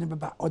no so ɔde ne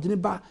baba ɔde ne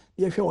ba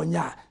yɛhwɛ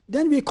ɔnya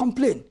then we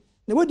complain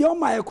na we de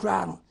ɔma yɛ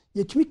kura no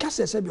yɛtumi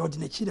kasa sɛ be ɔde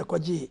ne chi de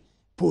kɔgye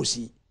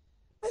posi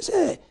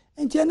say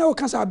enti na wo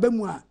kasa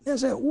abamu a na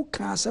say wo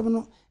ka asɛm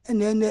no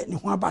ene ne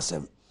ho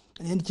abasɛm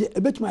enti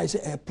ebetumi ayɛ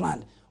sɛ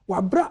plan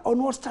wabra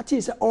ɔno start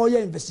sɛ all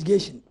your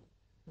investigation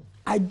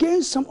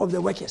against some of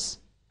the workers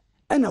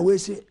and we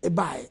say a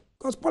buy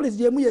because policy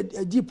dey mu yɛ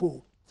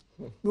deepo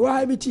me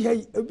wa bi ti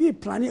hey obi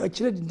planning a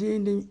kyerɛ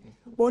dindindin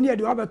but near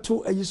the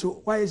abato ayi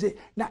so why say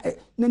na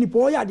nipa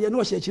ɔyɛ ade na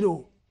ɔhyɛ kyerɛ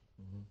o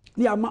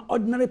ne ama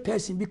ordinary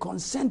person be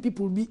concerned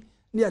people be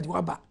near the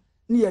aba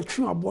ne yɛ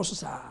twe abo so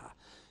saa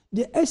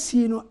the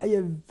SC no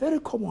are very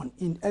common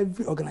in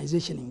every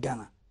organization in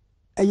Ghana.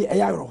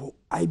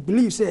 I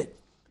believe say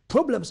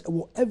problems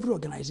about every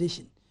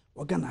organization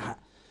or Ghana ha.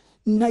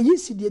 Na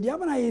yesi the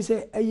other is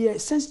a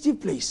sensitive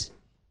place.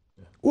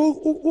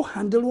 Who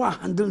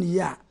handle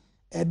ya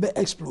be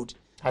explode.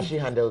 Has she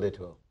handled it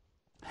well?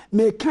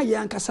 Me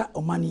kaya ankasa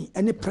omani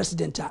any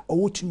president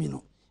or wotumi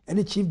no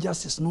any chief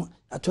justice no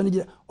attorney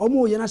general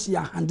omo yana si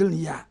ya handle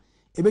ya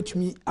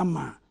ebetumi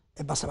ama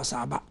e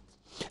basabasa aba.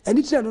 And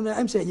it's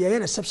I'm saying yeah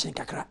reception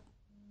kakra.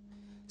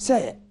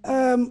 Say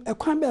a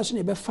kwan be so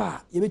na be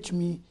fa ye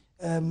betumi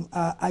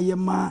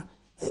ayema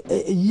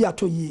yi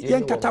ato yi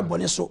yen kata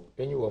bone so.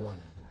 Any woman.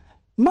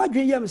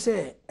 Madwe yam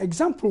say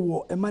example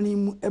wo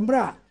emani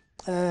embra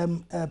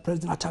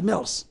President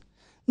Atamels.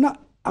 Na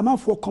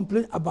amanfo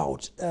complain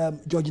about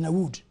Georgina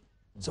Wood.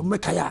 So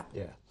mekaya.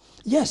 Yeah.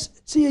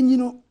 Yes, see you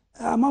know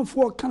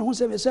amanfo kan ho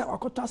say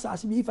akotwa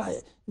asase bi fa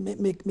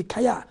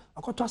mekaya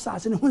akotwa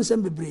asase ne ho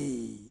nsem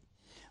bebre.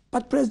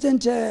 But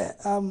President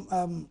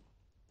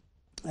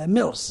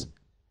Mills,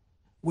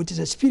 with his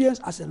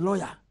experience as a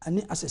lawyer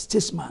and as a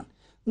statesman,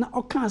 now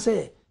I can't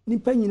say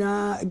nipa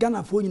nyina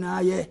Ghana fo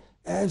nyina ye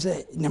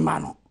say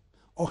nemano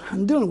or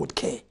handle with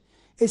care.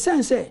 A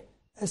sense say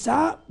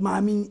sa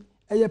maami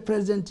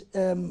President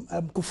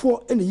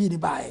Kufo ene yi ni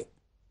bae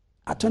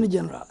Attorney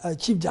General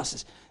Chief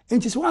Justice.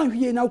 And it's one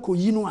here now ko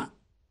yi no a.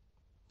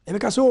 E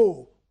because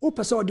o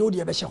person de o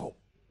de be hye ho.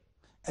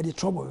 E the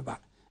trouble be ba.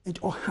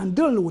 It or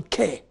handle with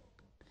care.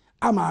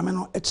 Ama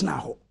no etna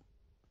ho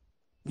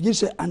me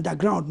say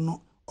underground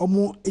no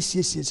omo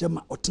esiesie se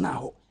ma otna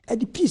ho e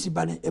the peace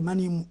ba ne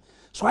emani mu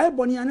so I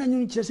boni ana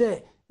nyu kire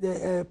say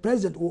the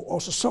president will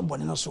also sub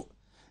boni no so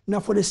now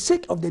for the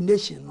sake of the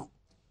nation no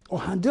or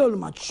handle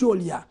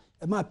maturely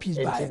e ma peace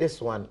ba and this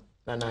one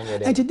na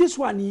anya and this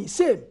one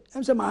same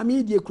em say ma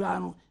me die kura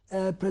no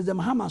President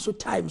Mahama so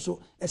time so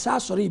e sa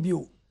sorry bi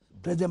o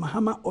President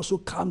Mahama also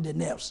calm the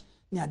nerves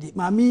near the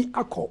mami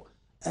akọ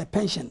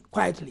pension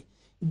quietly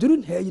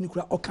during her in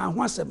kura okan ho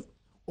asem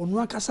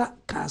onu akasa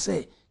kan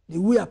say the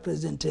way a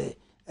president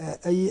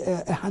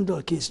a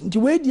handle case nti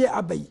we die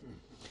abai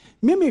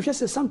me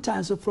hwese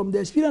sometimes from the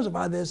experience of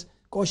others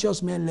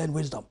cautious men learn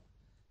wisdom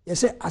you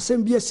say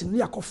asem bi asin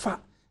ya kofa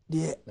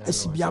the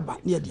asibiaba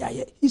near the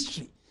aye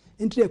history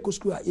nti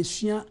ekosku a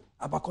esua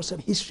abakosem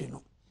history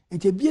no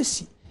nti bi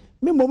asi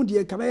me mom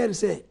de kabayer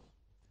say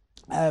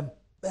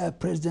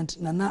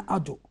President Nana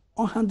Adom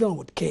on handle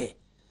with care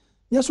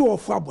yes wo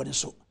fo abone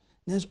so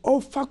there's all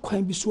fa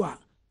kwan bi so a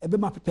ebe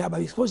ma prepare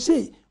ba so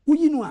say wo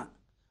no a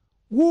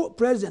wo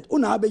president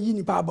una abayi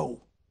ni pa ba o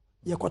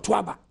ye kwoto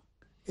aba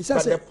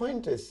but the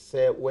point is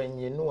when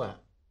you know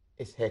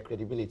is her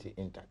credibility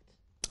intact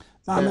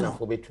Amen.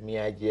 For betumi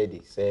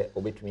agye say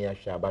obetumi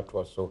ahwa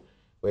abato so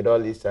with all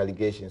these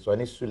allegations so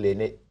any sule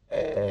ne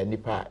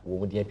nipa wo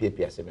mu dia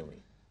piapia sememi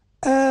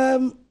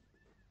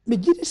me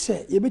gidi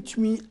say ye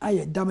betumi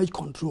aye damage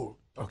control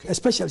okay.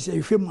 Especially say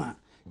you feel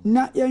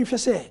na ye nhwe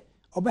say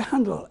obe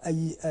handle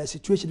a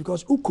situation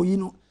because ukoyi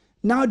no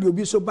now the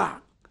obi so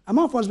ba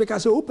amount for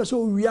because o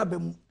person wi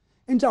abam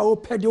enta o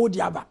pede o di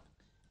aba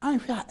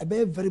anhwe a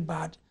be very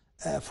bad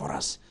for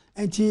us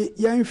enti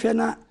ye nhwe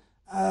na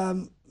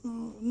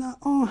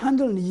on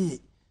handle ni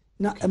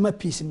na ema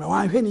peace me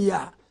wan hwe ni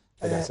ya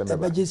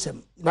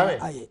ebagisem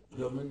aye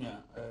yo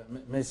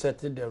me set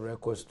the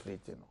record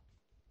straight no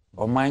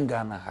o man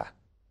Ghana ha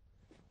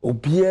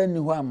obia ni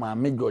ho ama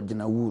me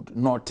Georgina Wood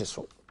not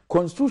so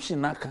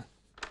constitution aka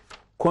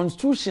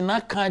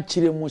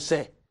kire mu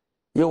se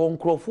ye won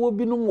krofo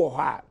binum wo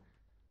ha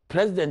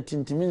president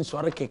ntimi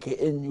nsore keke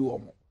enyi wo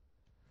mo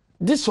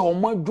this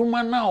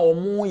omadwuma na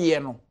omo ye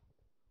no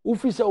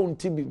ufisa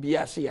unti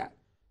bibia se ya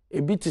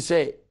ebi ti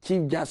say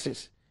chief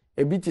justice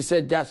ebi ti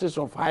say justice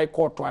of high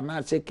court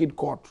and circuit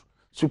court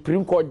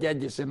supreme court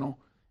judges no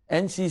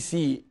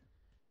NCC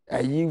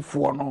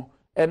ayifo no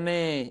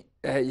ene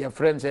your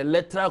friends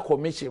Electoral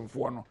Commission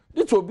for no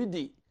this will be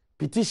the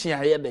petition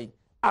aye den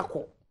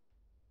akọ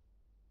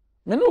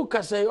me no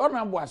ka say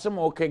honorable asem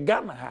okay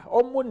Ghana ha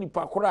omo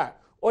nipa kora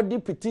o di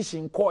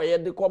petition call ye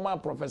de come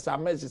Professor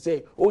Messi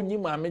say onyi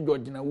maame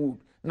George na Wood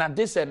na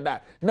this and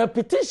that na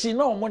petition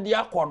na omo de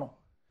akọ no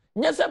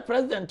nye say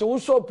president wo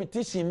so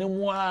petition ni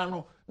mu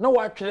ano na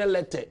wa twere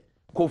letter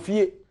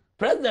kofie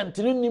president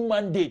ni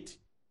mandate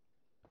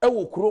e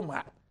wo krom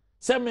ha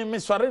say me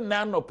sori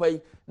na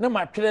anopai na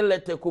ma twere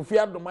letter kofie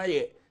adoma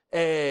ye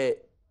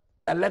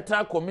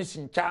Electoral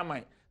Commission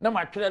chairman na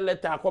ma twere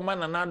letter akoma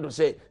na nado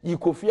say yi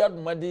kofie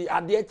adoma di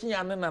ade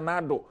akinya ne na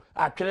nado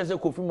atwere say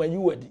kofi ma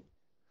yiwadi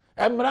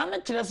emra na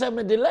twere say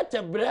me de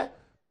letter bre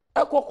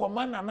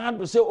ekokoma na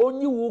nado say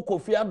onyi wu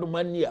kofie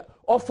adoma ni a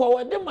of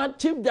forward ma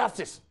chief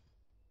justice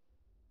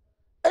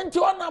enti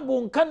ona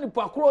bu nka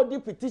nipa kro di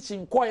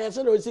petition koye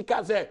say o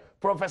sika say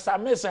Professor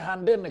Messi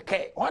hande ne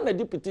kai ona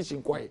di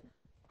petition koye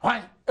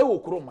hwan e wo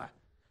kroma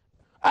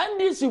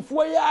andi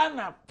sifuo ya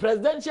na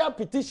presidential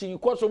petition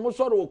koso mo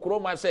soro wo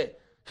kroma say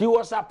he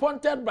was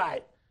appointed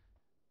by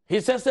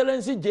His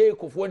Excellency J.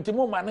 Kufuor nti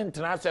mo man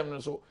ntena asem no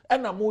so e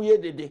na mo ye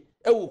dede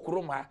e wo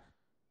kroma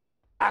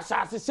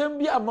asase sem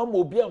bi amam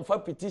obi amfa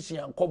petition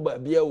ankoba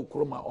bia wo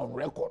kroma on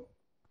record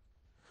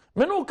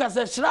me no ka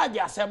say shiraje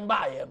asem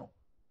ba ye no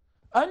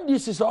and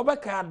this is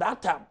obeka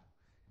that time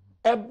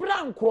e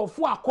bran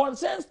krofo a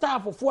consent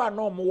staff fo a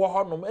no mo wo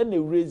honom e na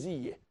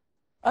ewrezi ye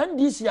and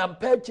this yam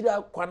pa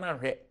kira kwana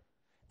hwe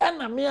e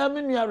na me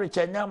amenu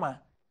arechanyama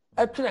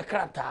e twere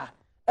krata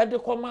e de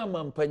koma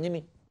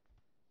mampanyini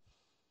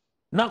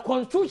na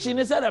constitution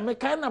is said me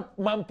kind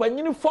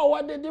mampanyini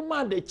forward the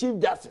man the chief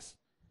justice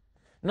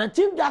na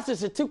chief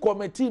justice ti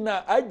committee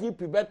na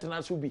IGP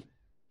betena so bi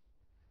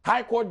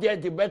high court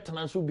judge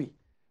betena so bi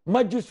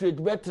magistrate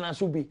betena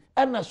so bi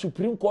and na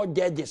supreme court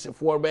judges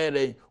for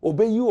be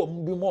obeyi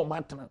om bi mo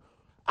matena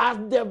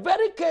at the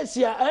very case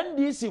here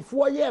NDC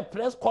 4-year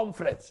press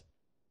conference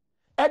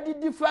at the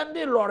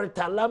defending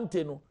Loretta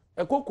Lamte no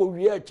ekoko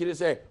wie akire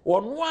say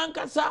ono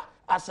ankasa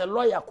as a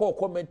lawyer call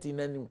committee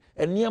nanim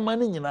eniema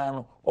ne nyina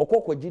no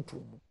okoko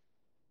gitu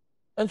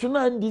enso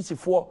na NDC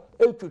 4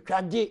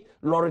 etwatwaje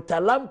Loretta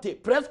Lamte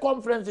press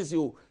conferences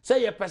you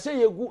say ye pese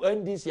ye gu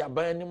NDC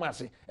aban nim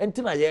ase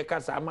entina ye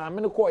kasa ma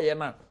me ko ye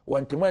na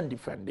wantima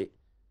defend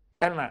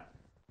ena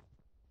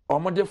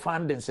omode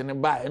fundings ne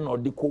ba na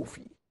odi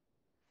kofi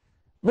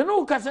me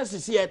no kasa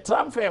sisi e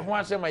transfer ho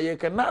ase ma ye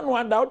ka na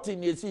no doubt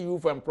in ye see you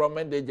from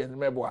employment agents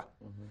meboa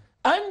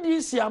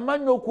NDC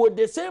amanyoko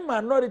the same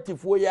minority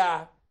for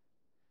ya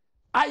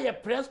aye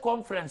press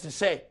conference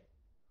say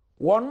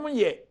won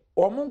ye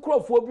omo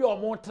nkrofo bi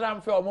omo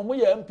transfer omo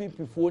ye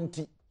MPP fo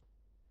nti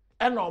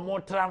e na omo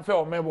transfer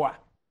omeboa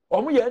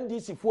omo ye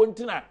NDC fo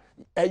nti na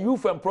a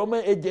youth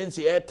employment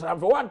agency e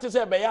transfer want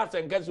say be ya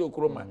senkase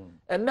okroma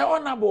and na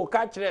onabo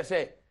ka kire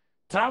say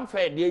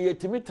transfer de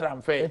yetimi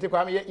transfer enti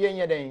kwa ye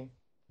nye den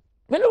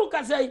me no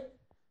ka say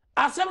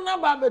asem na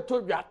ba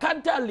betodwa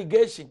counter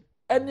allegation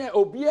ene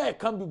obi e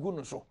kan bi gu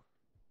no so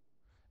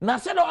na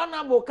se do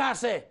onabo ka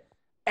say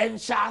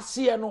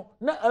enhyase no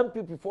na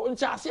MPP fo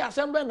enhyase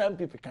asem be na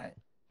MPP kan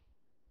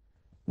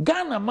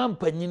Ghana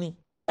mampanyini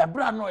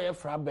ebra no ye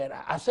fra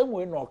bera asem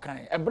we no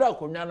kan ebra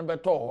konwa no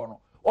beto ho no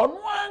ono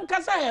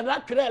ankasa ye da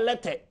twere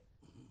lete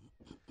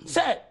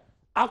say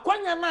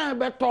akwanya na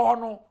beto ho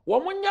no wo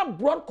munya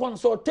broad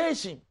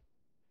consultation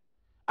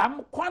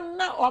am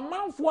kwanna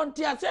omanfo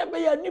ntia say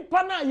be ya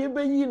nipa na ye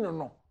be yi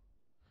no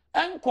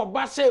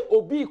enkoba say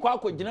obi kwa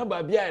akogina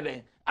ba bia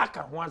eren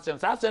aka ho asem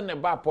sa asem ne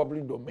ba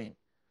public domain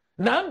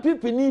na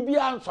MPP ni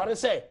bia ansore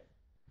say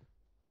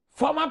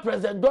former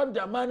president Don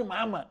Dramani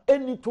Mahama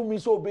any to me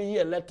so be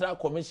Electoral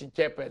Commission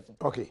chairperson.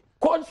 Okay.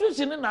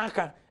 Constitution na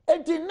aka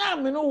enti na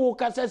me no wo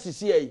kasa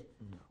sisi ayi.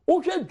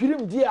 Wo hwe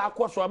dwirim die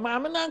akoso ma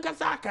me na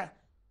nkasa aka.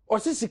 O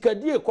si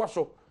sikadie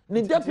koso.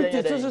 Ni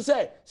deputy so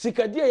say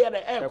sikadie ye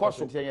de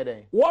koso.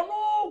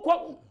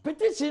 Wono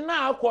petition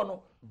na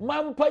akono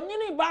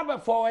mampanyini baba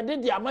forward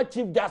the ama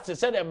chief justice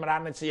said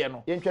emra ne se ye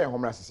no. Ye ntwen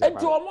homra sisi.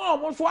 Enti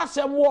omo so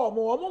asem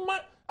wo ma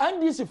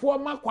NDC for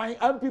ma kwan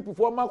MPP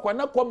for ma kwan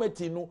na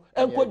committee no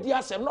enkodi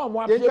asem na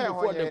omo appear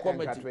before the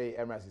committee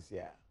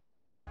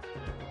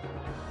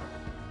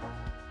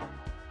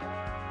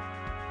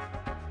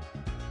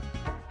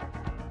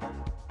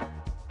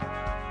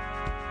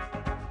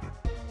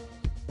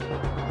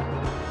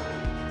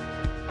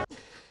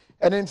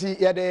Enti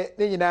yade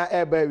ne nyina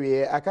eba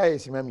wie aka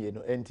yesimam ye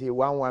no enti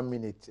 1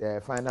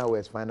 minute final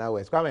words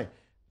kwame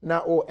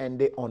na o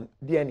end on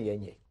the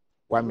yenye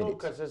 1 minute. No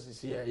kasa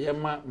ye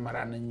ma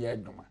mara na nye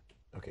adwuma.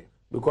 Okay.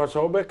 Because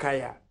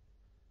obekaya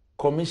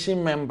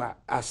commission member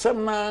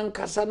asem na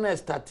nkasa na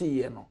start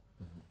ye no.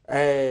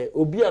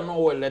 Obi a no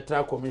wo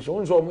Electoral Commission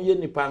unzo omo ye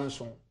nipa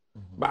nso.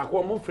 Ba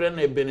ko omo frɛ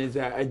na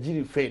Ebenezer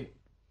Agiri Fen.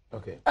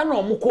 Okay. Ana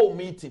omo call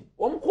meeting.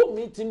 Omo call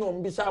meeting no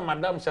mbisa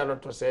Madam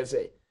Charlotte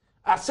say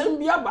asem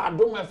bia ba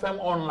Adom FM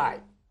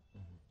online.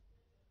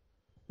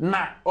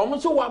 Na omo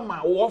so wa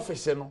ma wo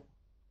office no.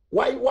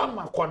 Why one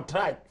ma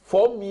contract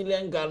 4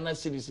 million Ghana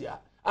cedis ya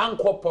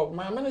ankopop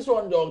ma me so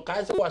on the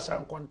kai se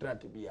wasan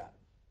contract bia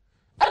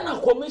ana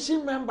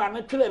commission member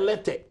na twere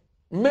letter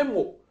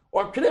memo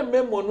or twere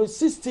memo no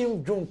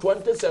 16 June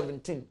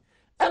 2017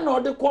 ana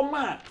ode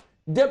koma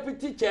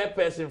deputy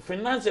chairperson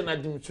finance and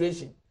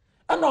administration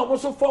ana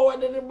almost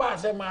forward the ba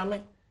say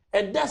maame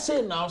e da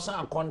say now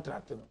san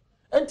contract no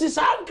enti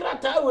san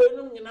krata we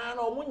no nyina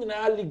na omo nyina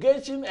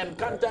allegation and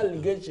counter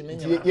allegation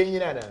nyina ye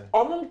nyina na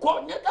omo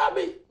nko nya da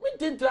bi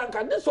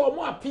mitintranka ne so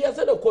omo appear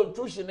say the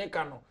constitution ne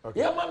ka no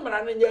ye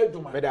mamra ne nya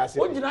aduma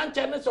o nyina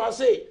nche ne so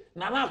say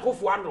na na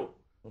akofo ado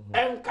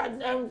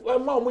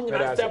ma omo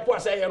nyina step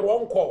was say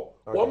wrong call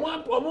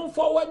omo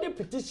forward the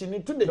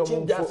petition to the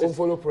chief justice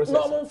no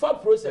omo for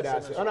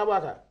process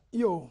Onabaka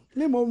yo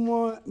ne mo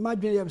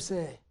madwene yam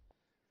say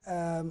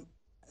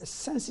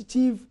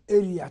sensitive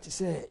area to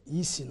say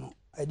yisi no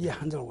idea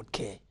handle with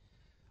care.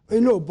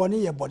 We know body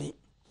your body.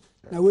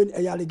 Now when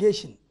a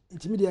allegation,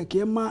 intermediate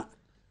came a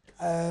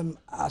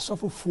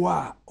suffer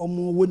for or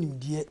more winning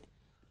dear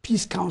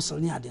peace council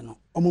near deno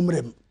or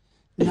mumrem.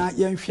 Now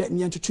young shit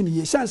me to 2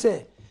 years.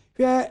 Say,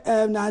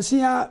 where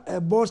Nancy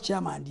a board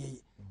chairman dear.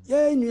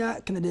 Yea,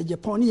 near Canada,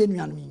 Japan,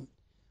 and me.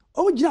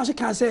 Oh, just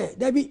can say,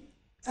 Debbie,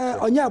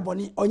 on your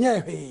bonny, on your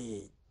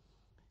hay.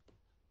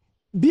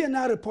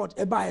 BNR report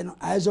a buy no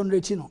eyes on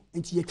retino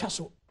into your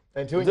castle.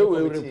 Until they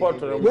will report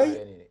to them.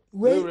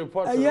 We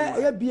report.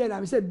 Yeah,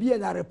 BNR. I said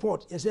BNR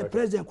report. Yes, the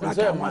president.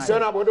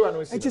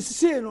 It is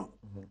say no.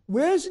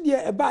 Where's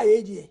the a buy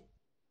idea?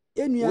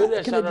 In your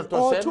or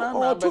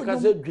two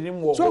because a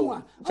dream was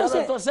so.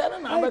 So say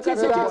na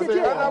because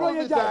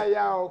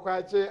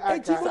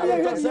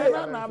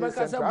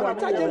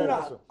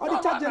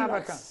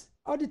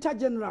Auditor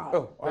General.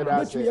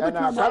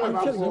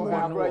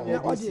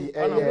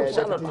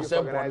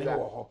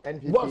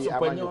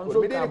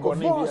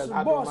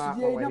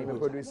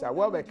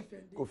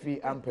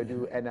 Kofi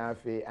Ampadu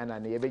NFA and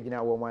an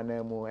Ebegina woman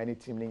any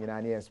team in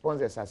any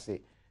sponsors I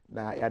say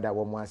na yada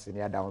wo mo ase na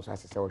yada won so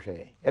ase se wo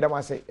hwe yada mo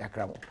ase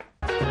yakramo